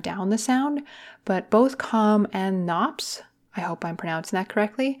turn down the sound. But both Calm and Knops, I hope I'm pronouncing that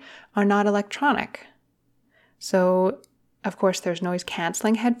correctly, are not electronic. So, of course, there's noise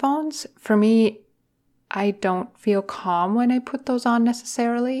canceling headphones. For me, I don't feel calm when I put those on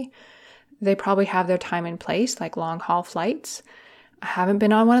necessarily. They probably have their time and place, like long haul flights. I haven't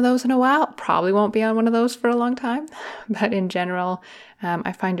been on one of those in a while. Probably won't be on one of those for a long time. But in general,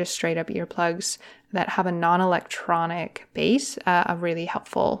 I find just straight up earplugs that have a non-electronic base a really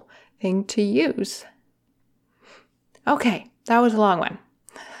helpful thing to use. Okay, that was a long one.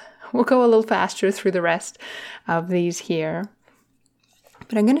 We'll go a little faster through the rest of these here.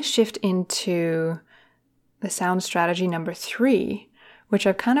 But I'm going to shift into the sound strategy number 3, which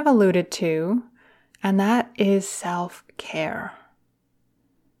I've kind of alluded to, and that is self-care.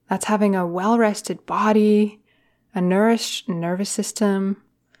 That's having a well-rested body, a nourished nervous system,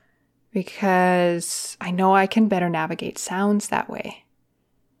 because I know I can better navigate sounds that way.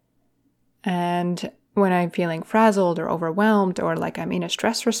 And when I'm feeling frazzled or overwhelmed or like I'm in a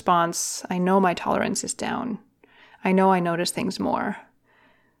stress response, I know my tolerance is down. I know I notice things more.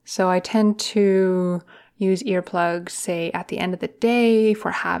 So I tend to use earplugs, say, at the end of the day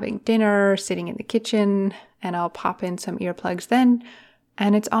for having dinner, sitting in the kitchen, and I'll pop in some earplugs then,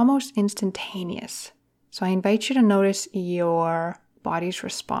 and it's almost instantaneous. So I invite you to notice your body's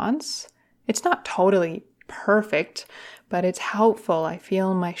response. It's not totally perfect, but it's helpful. I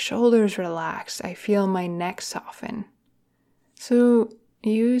feel my shoulders relax. I feel my neck soften. So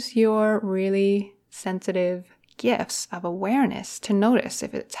use your really sensitive gifts of awareness to notice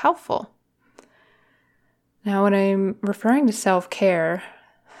if it's helpful. Now, when I'm referring to self-care,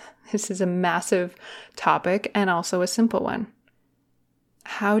 this is a massive topic and also a simple one.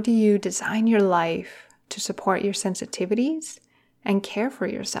 How do you design your life to support your sensitivities and care for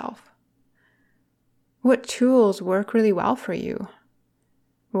yourself? What tools work really well for you?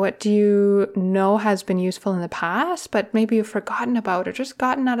 What do you know has been useful in the past, but maybe you've forgotten about or just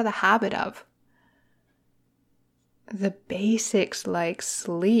gotten out of the habit of? The basics like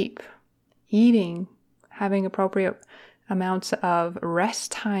sleep, eating, having appropriate amounts of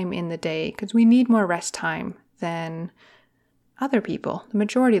rest time in the day, because we need more rest time than other people, the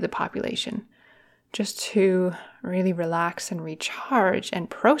majority of the population, just to really relax and recharge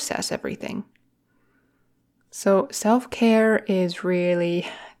and process everything. So self-care is really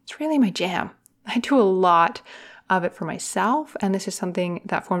my jam. I do a lot of it for myself, and this is something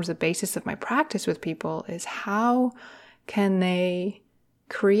that forms the basis of my practice with people, is how can they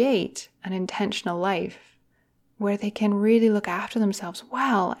create an intentional life where they can really look after themselves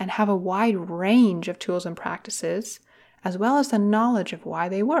well and have a wide range of tools and practices, as well as the knowledge of why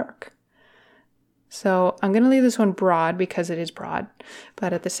they work. So I'm going to leave this one broad because it is broad,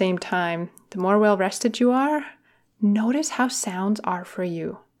 but at the same time, the more well-rested you are, notice how sounds are for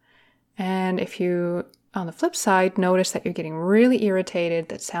you. And if you, on the flip side, notice that you're getting really irritated,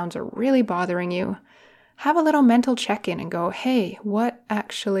 that sounds are really bothering you, have a little mental check-in and go, hey, what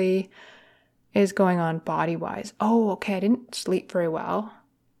actually is going on body-wise? Oh, okay, I didn't sleep very well.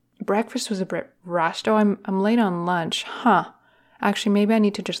 Breakfast was a bit rushed. Oh, I'm late on lunch. Actually, maybe I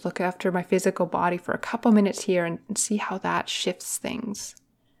need to just look after my physical body for a couple minutes here and see how that shifts things.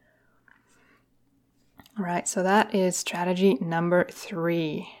 All right, so that is strategy number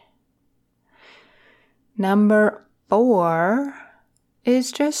 3. Number 4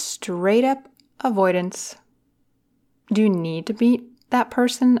 is just straight up avoidance. Do you need to meet that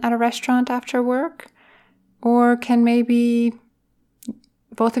person at a restaurant after work? Or can maybe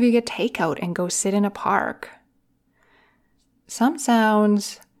both of you get takeout and go sit in a park? Some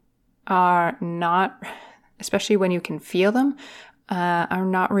sounds are not, especially when you can feel them, are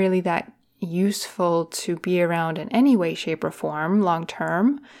not really that useful to be around in any way, shape, or form long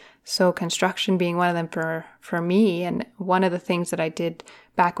term. So construction being one of them for me, and one of the things that I did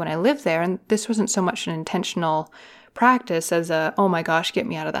back when I lived there, and this wasn't so much an intentional practice as a, oh my gosh, get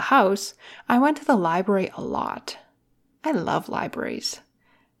me out of the house, I went to the library a lot. I love libraries.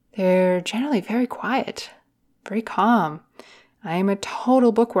 They're generally very quiet, very calm. I am a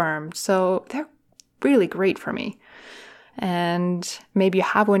total bookworm, so really great for me. And maybe you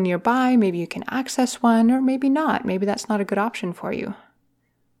have one nearby, maybe you can access one, or maybe not. Maybe that's not a good option for you.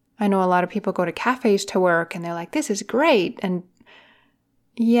 I know a lot of people go to cafes to work and they're like, this is great. And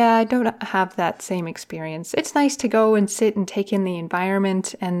yeah, I don't have that same experience. It's nice to go and sit and take in the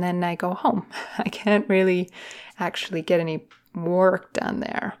environment, and then I go home. I can't really actually get any work done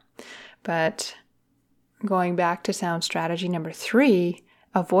there. But going back to sound strategy number 3,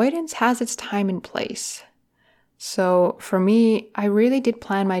 avoidance has its time and place. So for me, I really did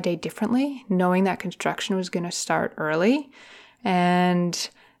plan my day differently, knowing that construction was going to start early. And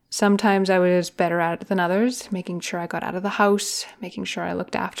sometimes I was better at it than others, making sure I got out of the house, making sure I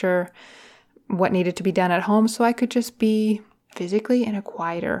looked after what needed to be done at home so I could just be physically in a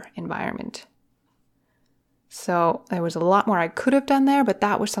quieter environment. So there was a lot more I could have done there, but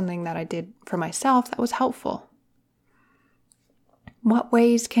that was something that I did for myself that was helpful. What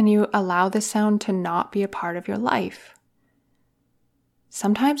ways can you allow the sound to not be a part of your life?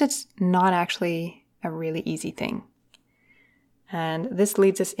 Sometimes it's not actually a really easy thing. And this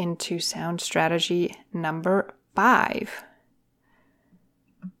leads us into sound strategy number 5.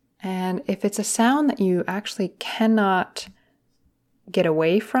 And if it's a sound that you actually cannot get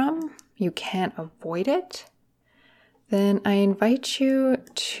away from, you can't avoid it, then I invite you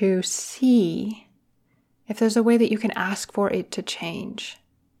to see if there's a way that you can ask for it to change.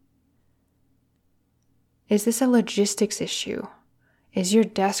 Is this a logistics issue? Is your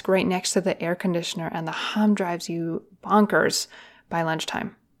desk right next to the air conditioner and the hum drives you bonkers by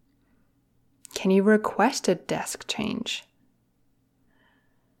lunchtime? Can you request a desk change?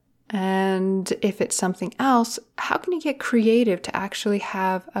 And if it's something else, how can you get creative to actually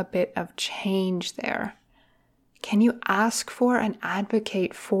have a bit of change there? Can you ask for and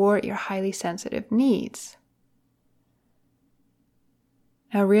advocate for your highly sensitive needs?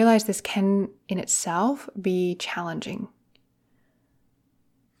 Now realize this can in itself be challenging.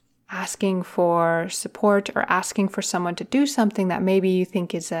 Asking for support or asking for someone to do something that maybe you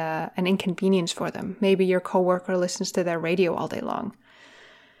think is an inconvenience for them. Maybe your coworker listens to their radio all day long.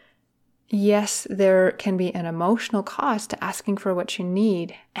 Yes, there can be an emotional cost to asking for what you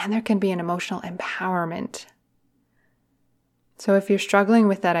need, and there can be an emotional empowerment. So if you're struggling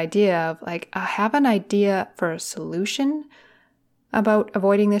with that idea of like, I have an idea for a solution about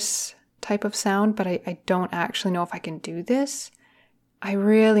avoiding this type of sound, but I don't actually know if I can do this, I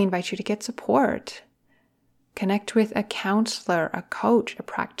really invite you to get support. Connect with a counselor, a coach, a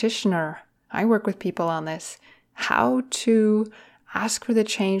practitioner. I work with people on this. How to ask for the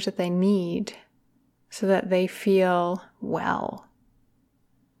change that they need so that they feel well.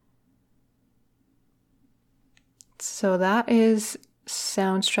 So that is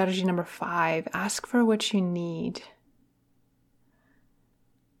sound strategy number 5. Ask for what you need.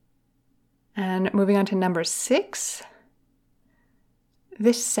 And moving on to number 6.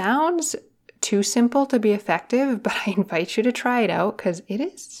 This sounds too simple to be effective, but I invite you to try it out because it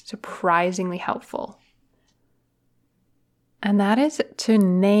is surprisingly helpful. And that is to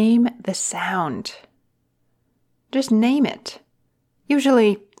name the sound. Just name it.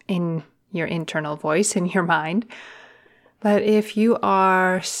 Usually in your internal voice in your mind. But if you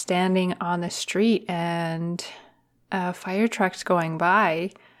are standing on the street and a fire truck's going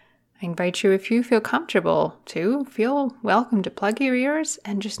by, I invite you, if you feel comfortable to, feel welcome to plug your ears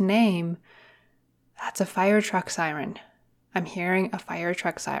and just name, that's a fire truck siren. I'm hearing a fire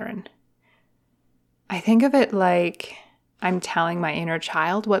truck siren. I think of it like I'm telling my inner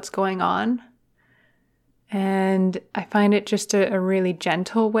child what's going on. And I find it just a really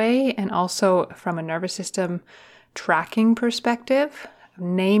gentle way, and also from a nervous system tracking perspective,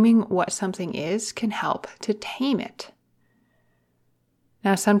 naming what something is can help to tame it.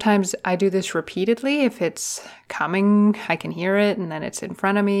 Now, sometimes I do this repeatedly. If it's coming, I can hear it, and then it's in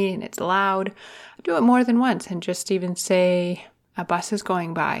front of me and it's loud. I do it more than once and just even say, a bus is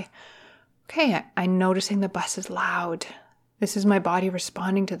going by. Okay, I'm noticing the bus is loud. This is my body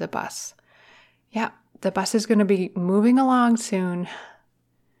responding to the bus. Yeah, the bus is going to be moving along soon.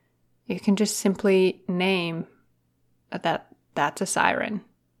 You can just simply name that's a siren,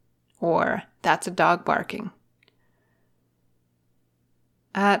 or that's a dog barking.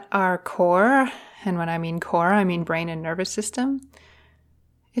 At our core, and when I mean core, I mean brain and nervous system,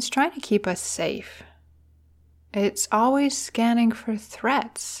 it's trying to keep us safe. It's always scanning for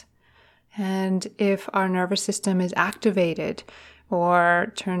threats. And if our nervous system is activated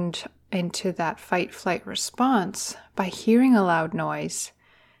or turned into that fight-flight response by hearing a loud noise,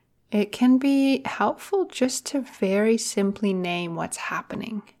 it can be helpful just to very simply name what's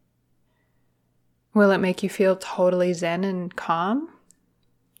happening. Will it make you feel totally zen and calm?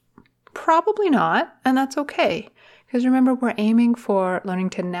 Probably not, and that's okay. Because remember, we're aiming for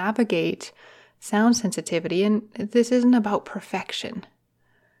learning to navigate sound sensitivity, and this isn't about perfection.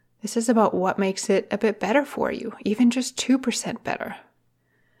 This is about what makes it a bit better for you, even just 2% better.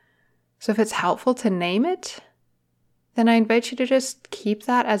 So if it's helpful to name it, then I invite you to just keep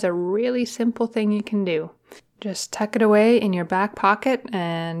that as a really simple thing you can do. Just tuck it away in your back pocket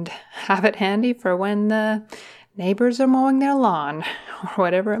and have it handy for when the neighbors are mowing their lawn or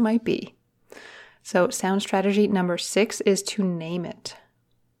whatever it might be. So sound strategy number 6 is to name it.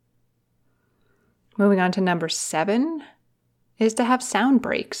 Moving on to number 7 is to have sound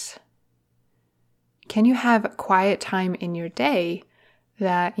breaks. Can you have quiet time in your day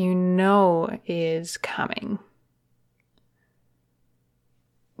that you know is coming?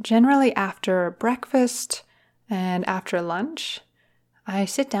 Generally after breakfast and after lunch, I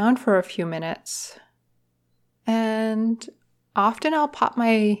sit down for a few minutes and often I'll pop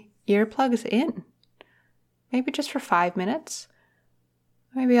my earplugs in, maybe just for 5 minutes.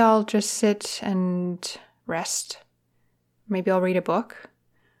 Maybe I'll just sit and rest. Maybe I'll read a book.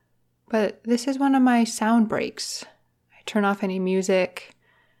 But this is one of my sound breaks. I turn off any music.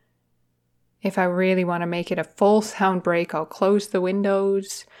 If I really want to make it a full sound break, I'll close the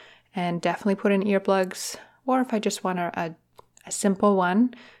windows and definitely put in earplugs. Or if I just want a simple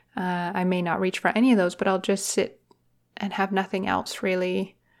one, I may not reach for any of those, but I'll just sit and have nothing else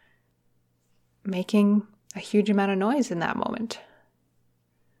really making a huge amount of noise in that moment.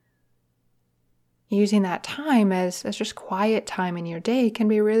 Using that time as just quiet time in your day can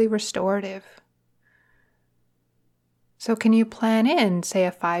be really restorative. So can you plan in, say,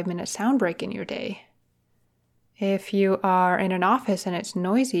 a 5-minute sound break in your day? If you are in an office and it's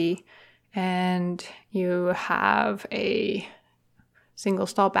noisy and you have a single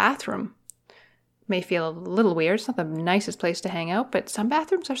stall bathroom, it may feel a little weird. It's not the nicest place to hang out, but some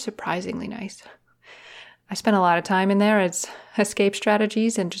bathrooms are surprisingly nice. I spend a lot of time in there as escape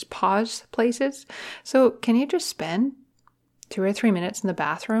strategies and just pause places. So can you just spend 2 or 3 minutes in the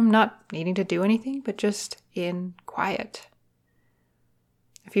bathroom, not needing to do anything, but just in quiet?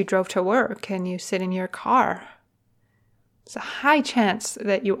 If you drove to work and you sit in your car, it's a high chance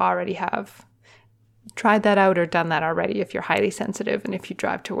that you already have tried that out or done that already if you're highly sensitive and if you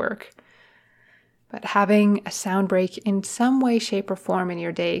drive to work. But having a sound break in some way, shape, or form in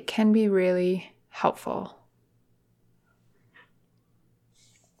your day can be really helpful.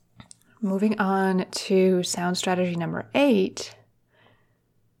 Moving on to sound strategy number 8.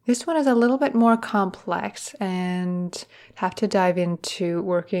 This one is a little bit more complex and have to dive into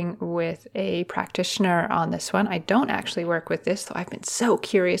working with a practitioner on this one. I don't actually work with this, though I've been so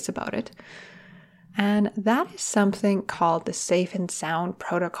curious about it. And that is something called the Safe and Sound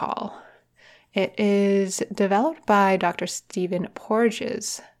Protocol. It is developed by Dr. Stephen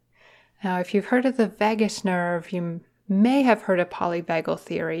Porges. Now, if you've heard of the vagus nerve, you may have heard of polyvagal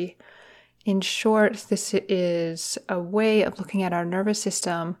theory. In short, this is a way of looking at our nervous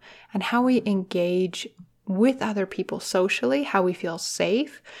system and how we engage with other people socially, how we feel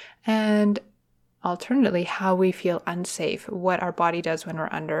safe, and alternatively, how we feel unsafe, what our body does when we're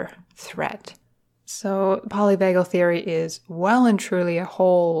under threat. So polyvagal theory is well and truly a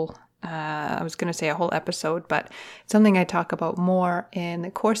whole episode, but it's something I talk about more in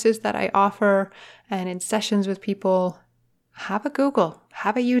the courses that I offer and in sessions with people. Have a Google,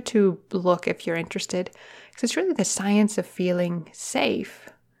 have a YouTube look if you're interested, because it's really the science of feeling safe.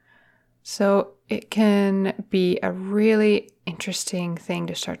 So it can be a really interesting thing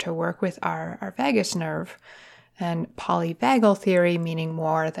to start to work with our vagus nerve. And polyvagal theory, meaning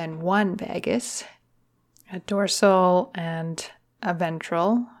more than one vagus, a dorsal and a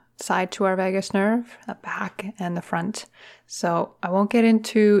ventral side to our vagus nerve, the back and the front. So I won't get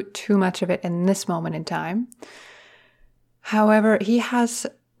into too much of it in this moment in time. However, he has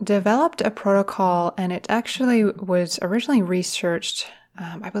developed a protocol, and it actually was originally researched,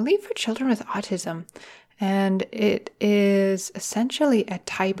 I believe, for children with autism. And it is essentially a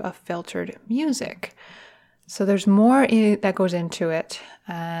type of filtered music. So there's more that goes into it,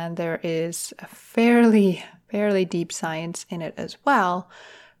 and there is a fairly deep science in it as well.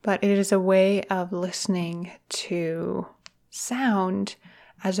 But it is a way of listening to sound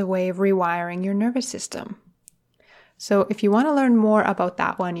as a way of rewiring your nervous system. So if you want to learn more about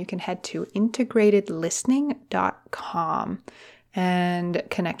that one, you can head to integratedlistening.com and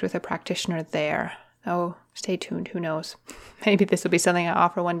connect with a practitioner there. Oh, stay tuned. Who knows? Maybe this will be something I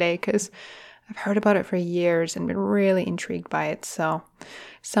offer one day because I've heard about it for years and been really intrigued by it. So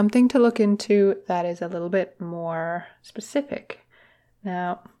something to look into that is a little bit more specific.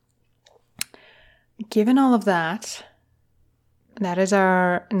 Now, given all of that, that is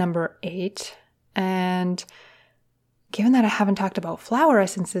our number 8. And given that I haven't talked about flower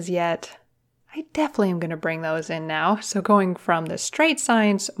essences yet, I definitely am going to bring those in now. So going from the straight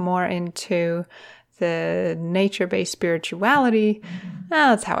science more into the nature-based spirituality,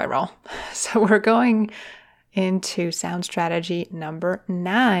 that's how I roll. So we're going into sound strategy number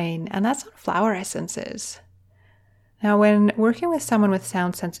 9, and that's on flower essences. Now, when working with someone with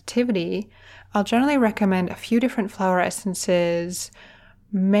sound sensitivity, I'll generally recommend a few different flower essences,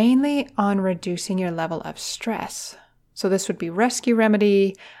 mainly on reducing your level of stress. So this would be Rescue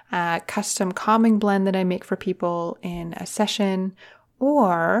Remedy, a custom calming blend that I make for people in a session,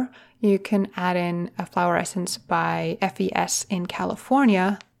 or you can add in a flower essence by FES in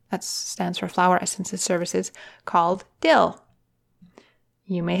California, that stands for Flower Essences Services, called Dill.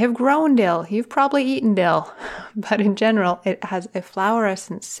 You may have grown dill, you've probably eaten dill, but in general, it has a flower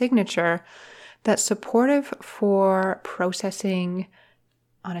essence signature that's supportive for processing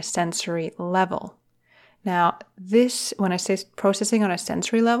on a sensory level. Now, when I say processing on a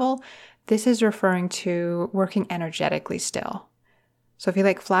sensory level, this is referring to working energetically still. So I feel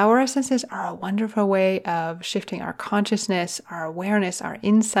like flower essences are a wonderful way of shifting our consciousness, our awareness, our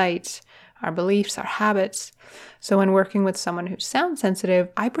insights, our beliefs, our habits. So when working with someone who's sound sensitive,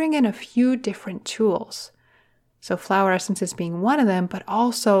 I bring in a few different tools. So flower essences being one of them, but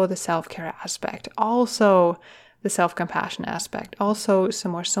also the self-care aspect, also the self-compassion aspect, also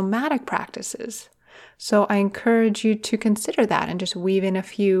some more somatic practices. So I encourage you to consider that and just weave in a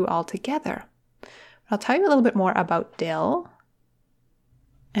few all together. I'll tell you a little bit more about dill.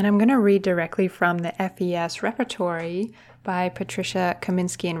 And I'm going to read directly from the FES repertory by Patricia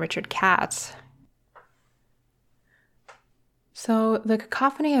Kaminsky and Richard Katz. So the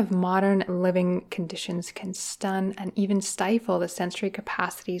cacophony of modern living conditions can stun and even stifle the sensory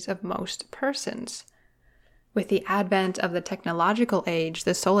capacities of most persons. With the advent of the technological age,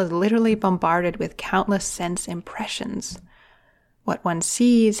 the soul is literally bombarded with countless sense impressions. What one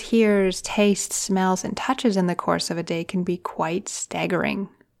sees, hears, tastes, smells, and touches in the course of a day can be quite staggering.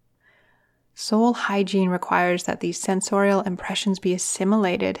 Soul hygiene requires that these sensorial impressions be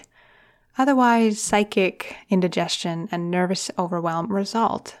assimilated. Otherwise, psychic indigestion and nervous overwhelm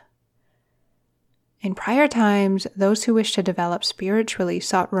result. In prior times, those who wished to develop spiritually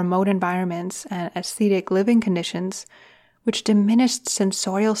sought remote environments and ascetic living conditions, which diminished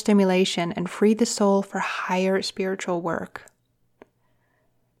sensorial stimulation and freed the soul for higher spiritual work.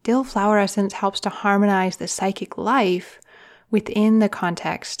 Dill flower essence helps to harmonize the psychic life within the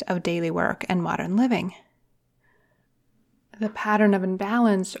context of daily work and modern living. The pattern of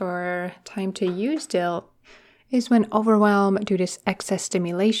imbalance or time to use dill is when overwhelm due to excess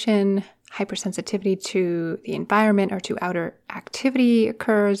stimulation, hypersensitivity to the environment or to outer activity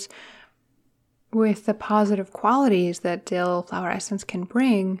occurs, with the positive qualities that dill flower essence can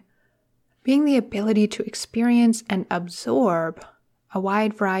bring being the ability to experience and absorb a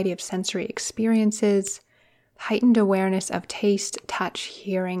wide variety of sensory experiences, heightened awareness of taste, touch,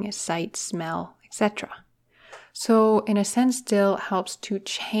 hearing, sight, smell, etc. So in a sense, dill helps to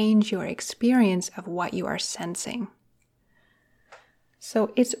change your experience of what you are sensing.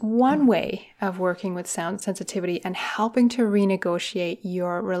 So it's one way of working with sound sensitivity and helping to renegotiate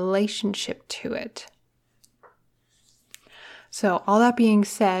your relationship to it. So all that being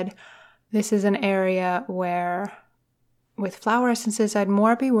said, this is an area where with flower essences, I'd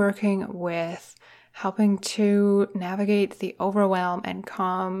more be working with helping to navigate the overwhelm and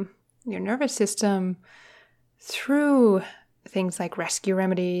calm your nervous system through things like Rescue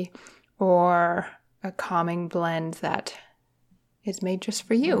Remedy or a calming blend that is made just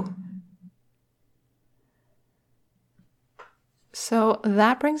for you. So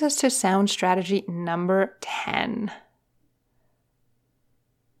that brings us to sound strategy number 10.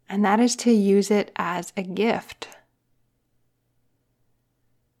 And that is to use it as a gift.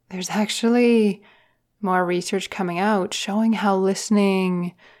 There's actually more research coming out showing how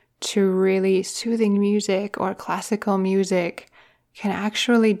listening to really soothing music or classical music can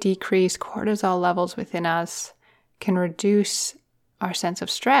actually decrease cortisol levels within us, can reduce our sense of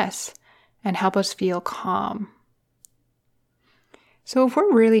stress, and help us feel calm. So if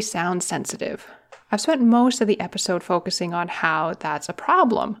we're really sound sensitive, I've spent most of the episode focusing on how that's a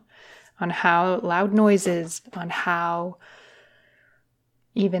problem, on how loud noises, on how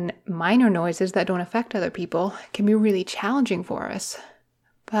even minor noises that don't affect other people can be really challenging for us.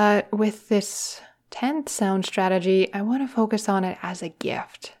 But with this 10th sound strategy, I want to focus on it as a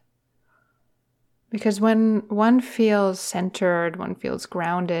gift. Because when one feels centered, one feels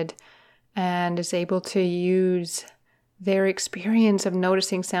grounded, and is able to use their experience of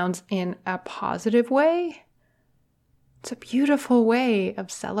noticing sounds in a positive way, It's a beautiful way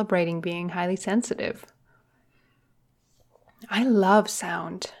of celebrating being highly sensitive. I love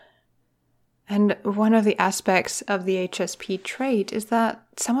sound. And one of the aspects of the HSP trait is that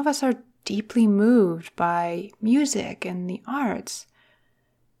some of us are deeply moved by music and the arts.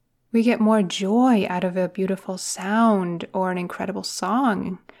 We get more joy out of a beautiful sound or an incredible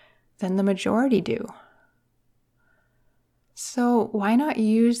song than the majority do. So why not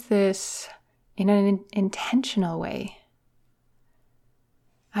use this in an intentional way?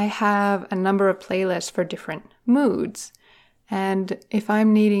 I have a number of playlists for different moods. And if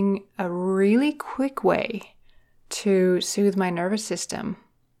I'm needing a really quick way to soothe my nervous system,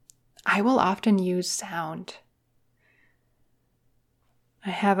 I will often use sound.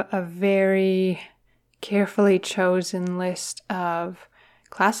 I have a very carefully chosen list of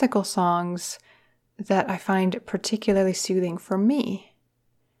classical songs that I find particularly soothing for me.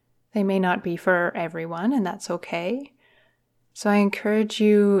 They may not be for everyone, and that's okay. So I encourage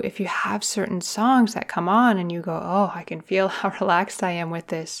you, if you have certain songs that come on and you go, oh, I can feel how relaxed I am with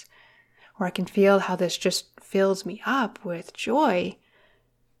this, or I can feel how this just fills me up with joy,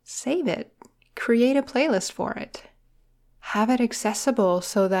 save it. Create a playlist for it. Have it accessible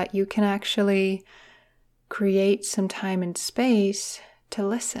so that you can actually create some time and space to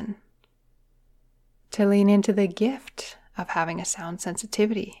listen, to lean into the gift of having a sound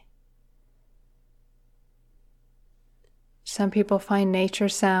sensitivity. Some people find nature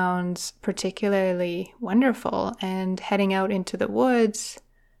sounds particularly wonderful, and heading out into the woods,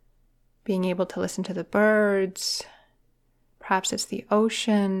 being able to listen to the birds, perhaps it's the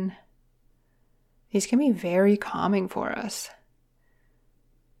ocean. These can be very calming for us.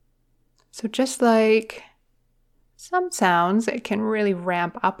 So just like some sounds that can really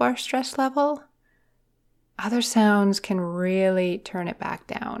ramp up our stress level, other sounds can really turn it back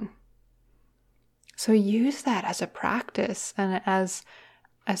down. So use that as a practice and as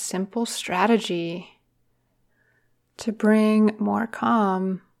a simple strategy to bring more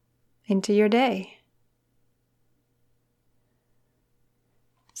calm into your day.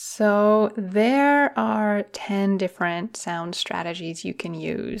 So there are 10 different sound strategies you can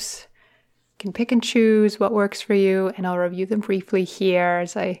use. You can pick and choose what works for you, and I'll review them briefly here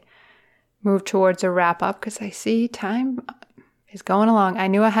as I move towards a wrap up because I see time is going along. I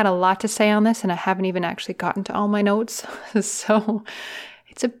knew I had a lot to say on this and I haven't even actually gotten to all my notes. So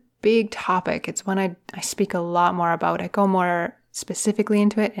it's a big topic. It's one I speak a lot more about. I go more specifically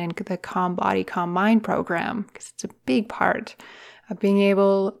into it in the Calm Body, Calm Mind program because it's a big part of being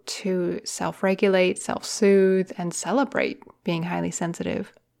able to self-regulate, self-soothe, and celebrate being highly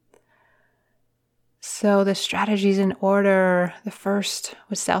sensitive. So the strategies in order, the first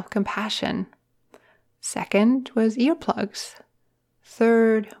was self-compassion. Second was earplugs.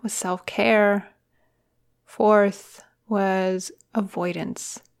 Third was self-care. Fourth was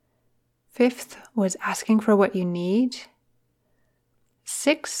avoidance. Fifth was asking for what you need.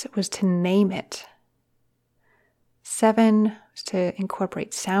 Six was to name it. 7 was to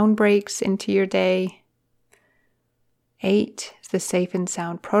incorporate sound breaks into your day. 8 is the Safe and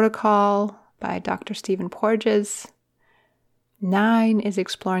Sound Protocol by Dr. Stephen Porges. 9 is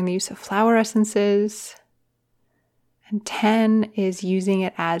exploring the use of flower essences. And 10 is using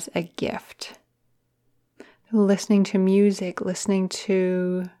it as a gift. Listening to music, listening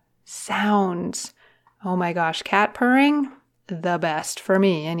to sounds. Oh my gosh, cat purring, the best for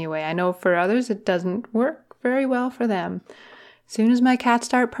me anyway. I know for others it doesn't work very well for them. As soon as my cats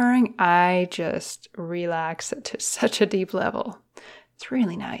start purring, I just relax to such a deep level. It's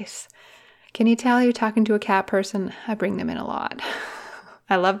really nice. Can you tell you're talking to a cat person? I bring them in a lot.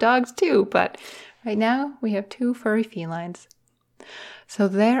 I love dogs too, but right now we have 2 furry felines. So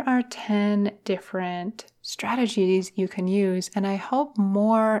there are 10 different strategies you can use, and I hope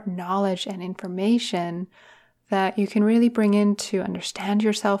more knowledge and information that you can really bring in to understand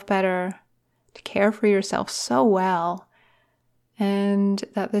yourself better, to care for yourself so well, and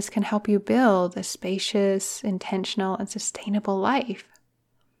that this can help you build a spacious, intentional, and sustainable life.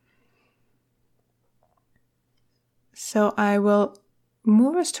 So I will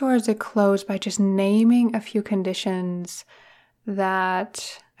move us towards a close by just naming a few conditions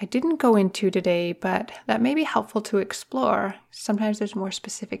that I didn't go into today, but that may be helpful to explore. Sometimes there's more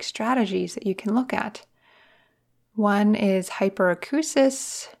specific strategies that you can look at. One is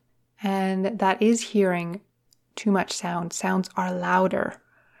hyperacusis, and that is hearing too much sound. Sounds are louder.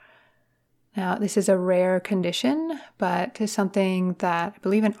 Now, this is a rare condition, but is something that I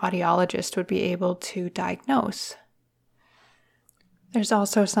believe an audiologist would be able to diagnose. There's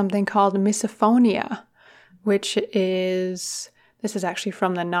also something called misophonia, which is This is actually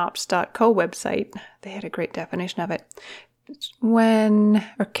from the knops.co website. They had a great definition of it. When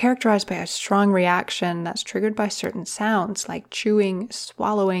or characterized by a strong reaction that's triggered by certain sounds like chewing,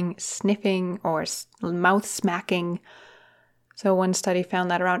 swallowing, sniffing, or mouth smacking. So one study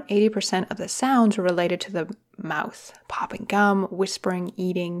found that around 80% of the sounds were related to the mouth, popping gum, whispering,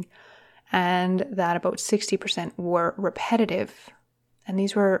 eating, and that about 60% were repetitive. And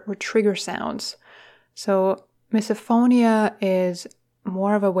these were trigger sounds. So misophonia is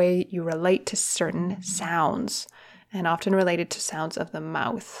more of a way you relate to certain sounds, and often related to sounds of the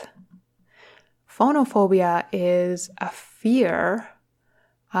mouth. Phonophobia is a fear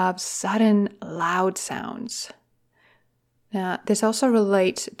of sudden loud sounds. Now, this also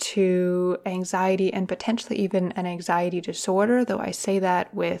relates to anxiety and potentially even an anxiety disorder, though I say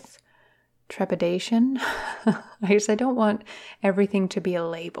that with trepidation. I don't want everything to be a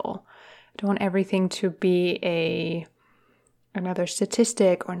label. I don't want everything to be another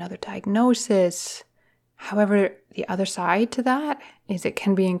statistic or another diagnosis. However, the other side to that is it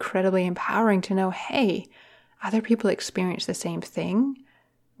can be incredibly empowering to know, hey, other people experience the same thing.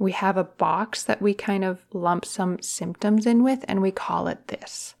 We have a box that we kind of lump some symptoms in with, and we call it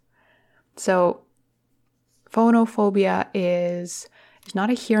this. So phonophobia is not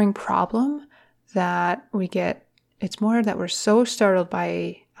a hearing problem that we get. It's more that we're so startled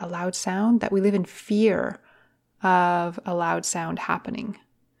by a loud sound that we live in fear of a loud sound happening.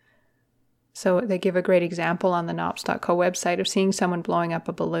 So they give a great example on the knops.co website of seeing someone blowing up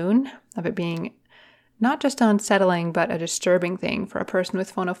a balloon, of it being not just unsettling, but a disturbing thing for a person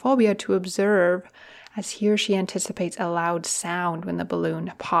with phonophobia to observe as he or she anticipates a loud sound when the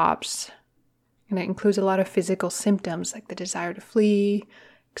balloon pops. And it includes a lot of physical symptoms like the desire to flee,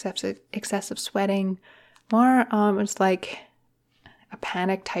 excessive sweating. More, it's like a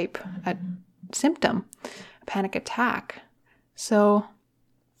panic type symptom, a panic attack. So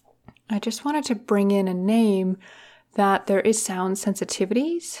I just wanted to bring in a name that there is sound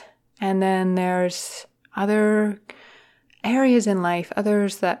sensitivities, and then there's other areas in life,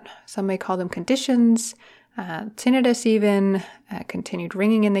 others that some may call them conditions, tinnitus even, continued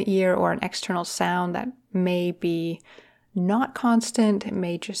ringing in the ear, or an external sound that may be not constant. It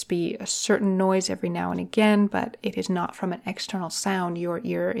may just be a certain noise every now and again, but it is not from an external sound. Your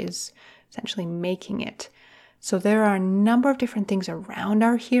ear is essentially making it. So there are a number of different things around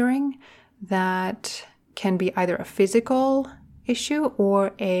our hearing that can be either a physical issue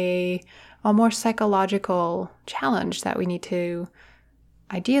or a more psychological challenge that we need to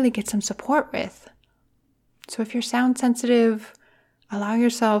ideally get some support with. So if you're sound sensitive, allow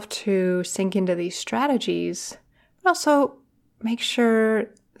yourself to sink into these strategies, but also make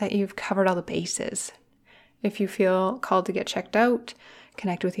sure that you've covered all the bases. If you feel called to get checked out,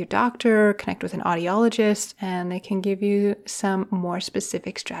 connect with your doctor, connect with an audiologist, and they can give you some more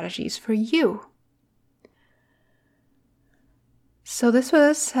specific strategies for you. So this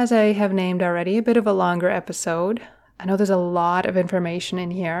was, as I have named already, a bit of a longer episode. I know there's a lot of information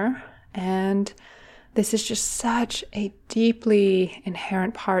in here, and this is just such a deeply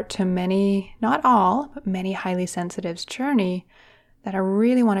inherent part to many, not all, but many highly sensitives' journey that I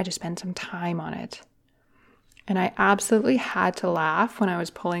really wanted to spend some time on it. And I absolutely had to laugh when I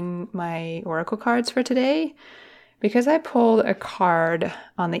was pulling my oracle cards for today, because I pulled a card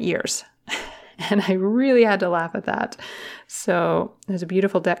on the ears. And I really had to laugh at that. So there's a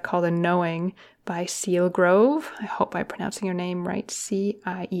beautiful deck called A Knowing by Ciel Grove. I hope I'm pronouncing your name right,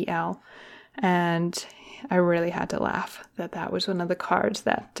 Ciel. And I really had to laugh that was one of the cards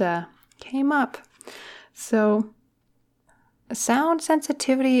that came up. So sound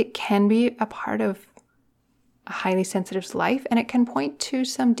sensitivity can be a part of a highly sensitive's life, and it can point to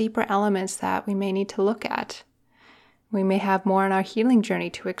some deeper elements that we may need to look at. We may have more on our healing journey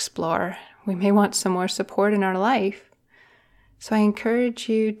to explore. We may want some more support in our life. So I encourage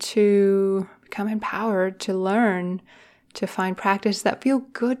you to become empowered, to learn, to find practices that feel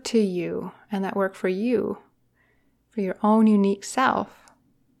good to you and that work for you, for your own unique self.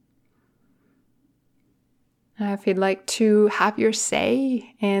 If you'd like to have your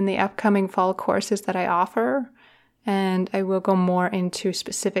say in the upcoming fall courses that I offer, and I will go more into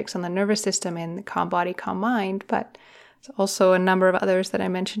specifics on the nervous system in the Calm Body, Calm Mind, but there's also a number of others that I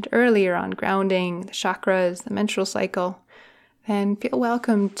mentioned earlier on grounding, the chakras, the menstrual cycle, then feel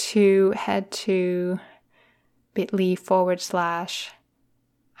welcome to head to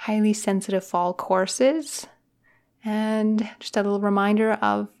bit.ly/highly sensitive fall courses. And just a little reminder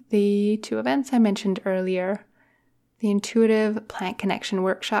of the 2 events I mentioned earlier. The Intuitive Plant Connection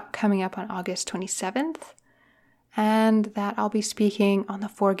Workshop coming up on August 27th, and that I'll be speaking on the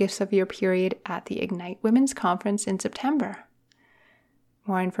 4 gifts of your period at the Ignite Women's Conference in September.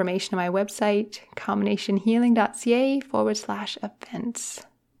 More information on my website, combinationhealing.ca/events.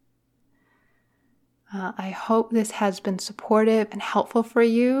 I hope this has been supportive and helpful for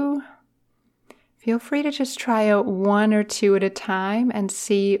you. Feel free to just try out 1 or 2 at a time and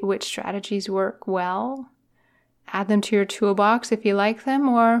see which strategies work well. Add them to your toolbox if you like them,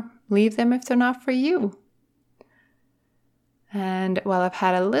 or leave them if they're not for you. And while I've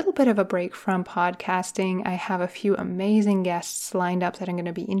had a little bit of a break from podcasting, I have a few amazing guests lined up that I'm going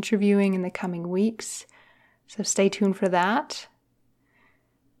to be interviewing in the coming weeks. So stay tuned for that.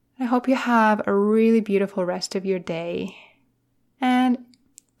 I hope you have a really beautiful rest of your day. And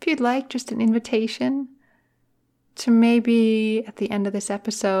if you'd like, just an invitation to maybe at the end of this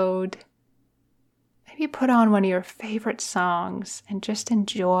episode, maybe put on one of your favorite songs and just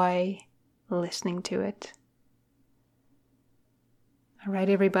enjoy listening to it. All right,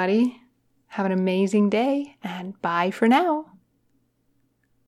 everybody, have an amazing day and bye for now.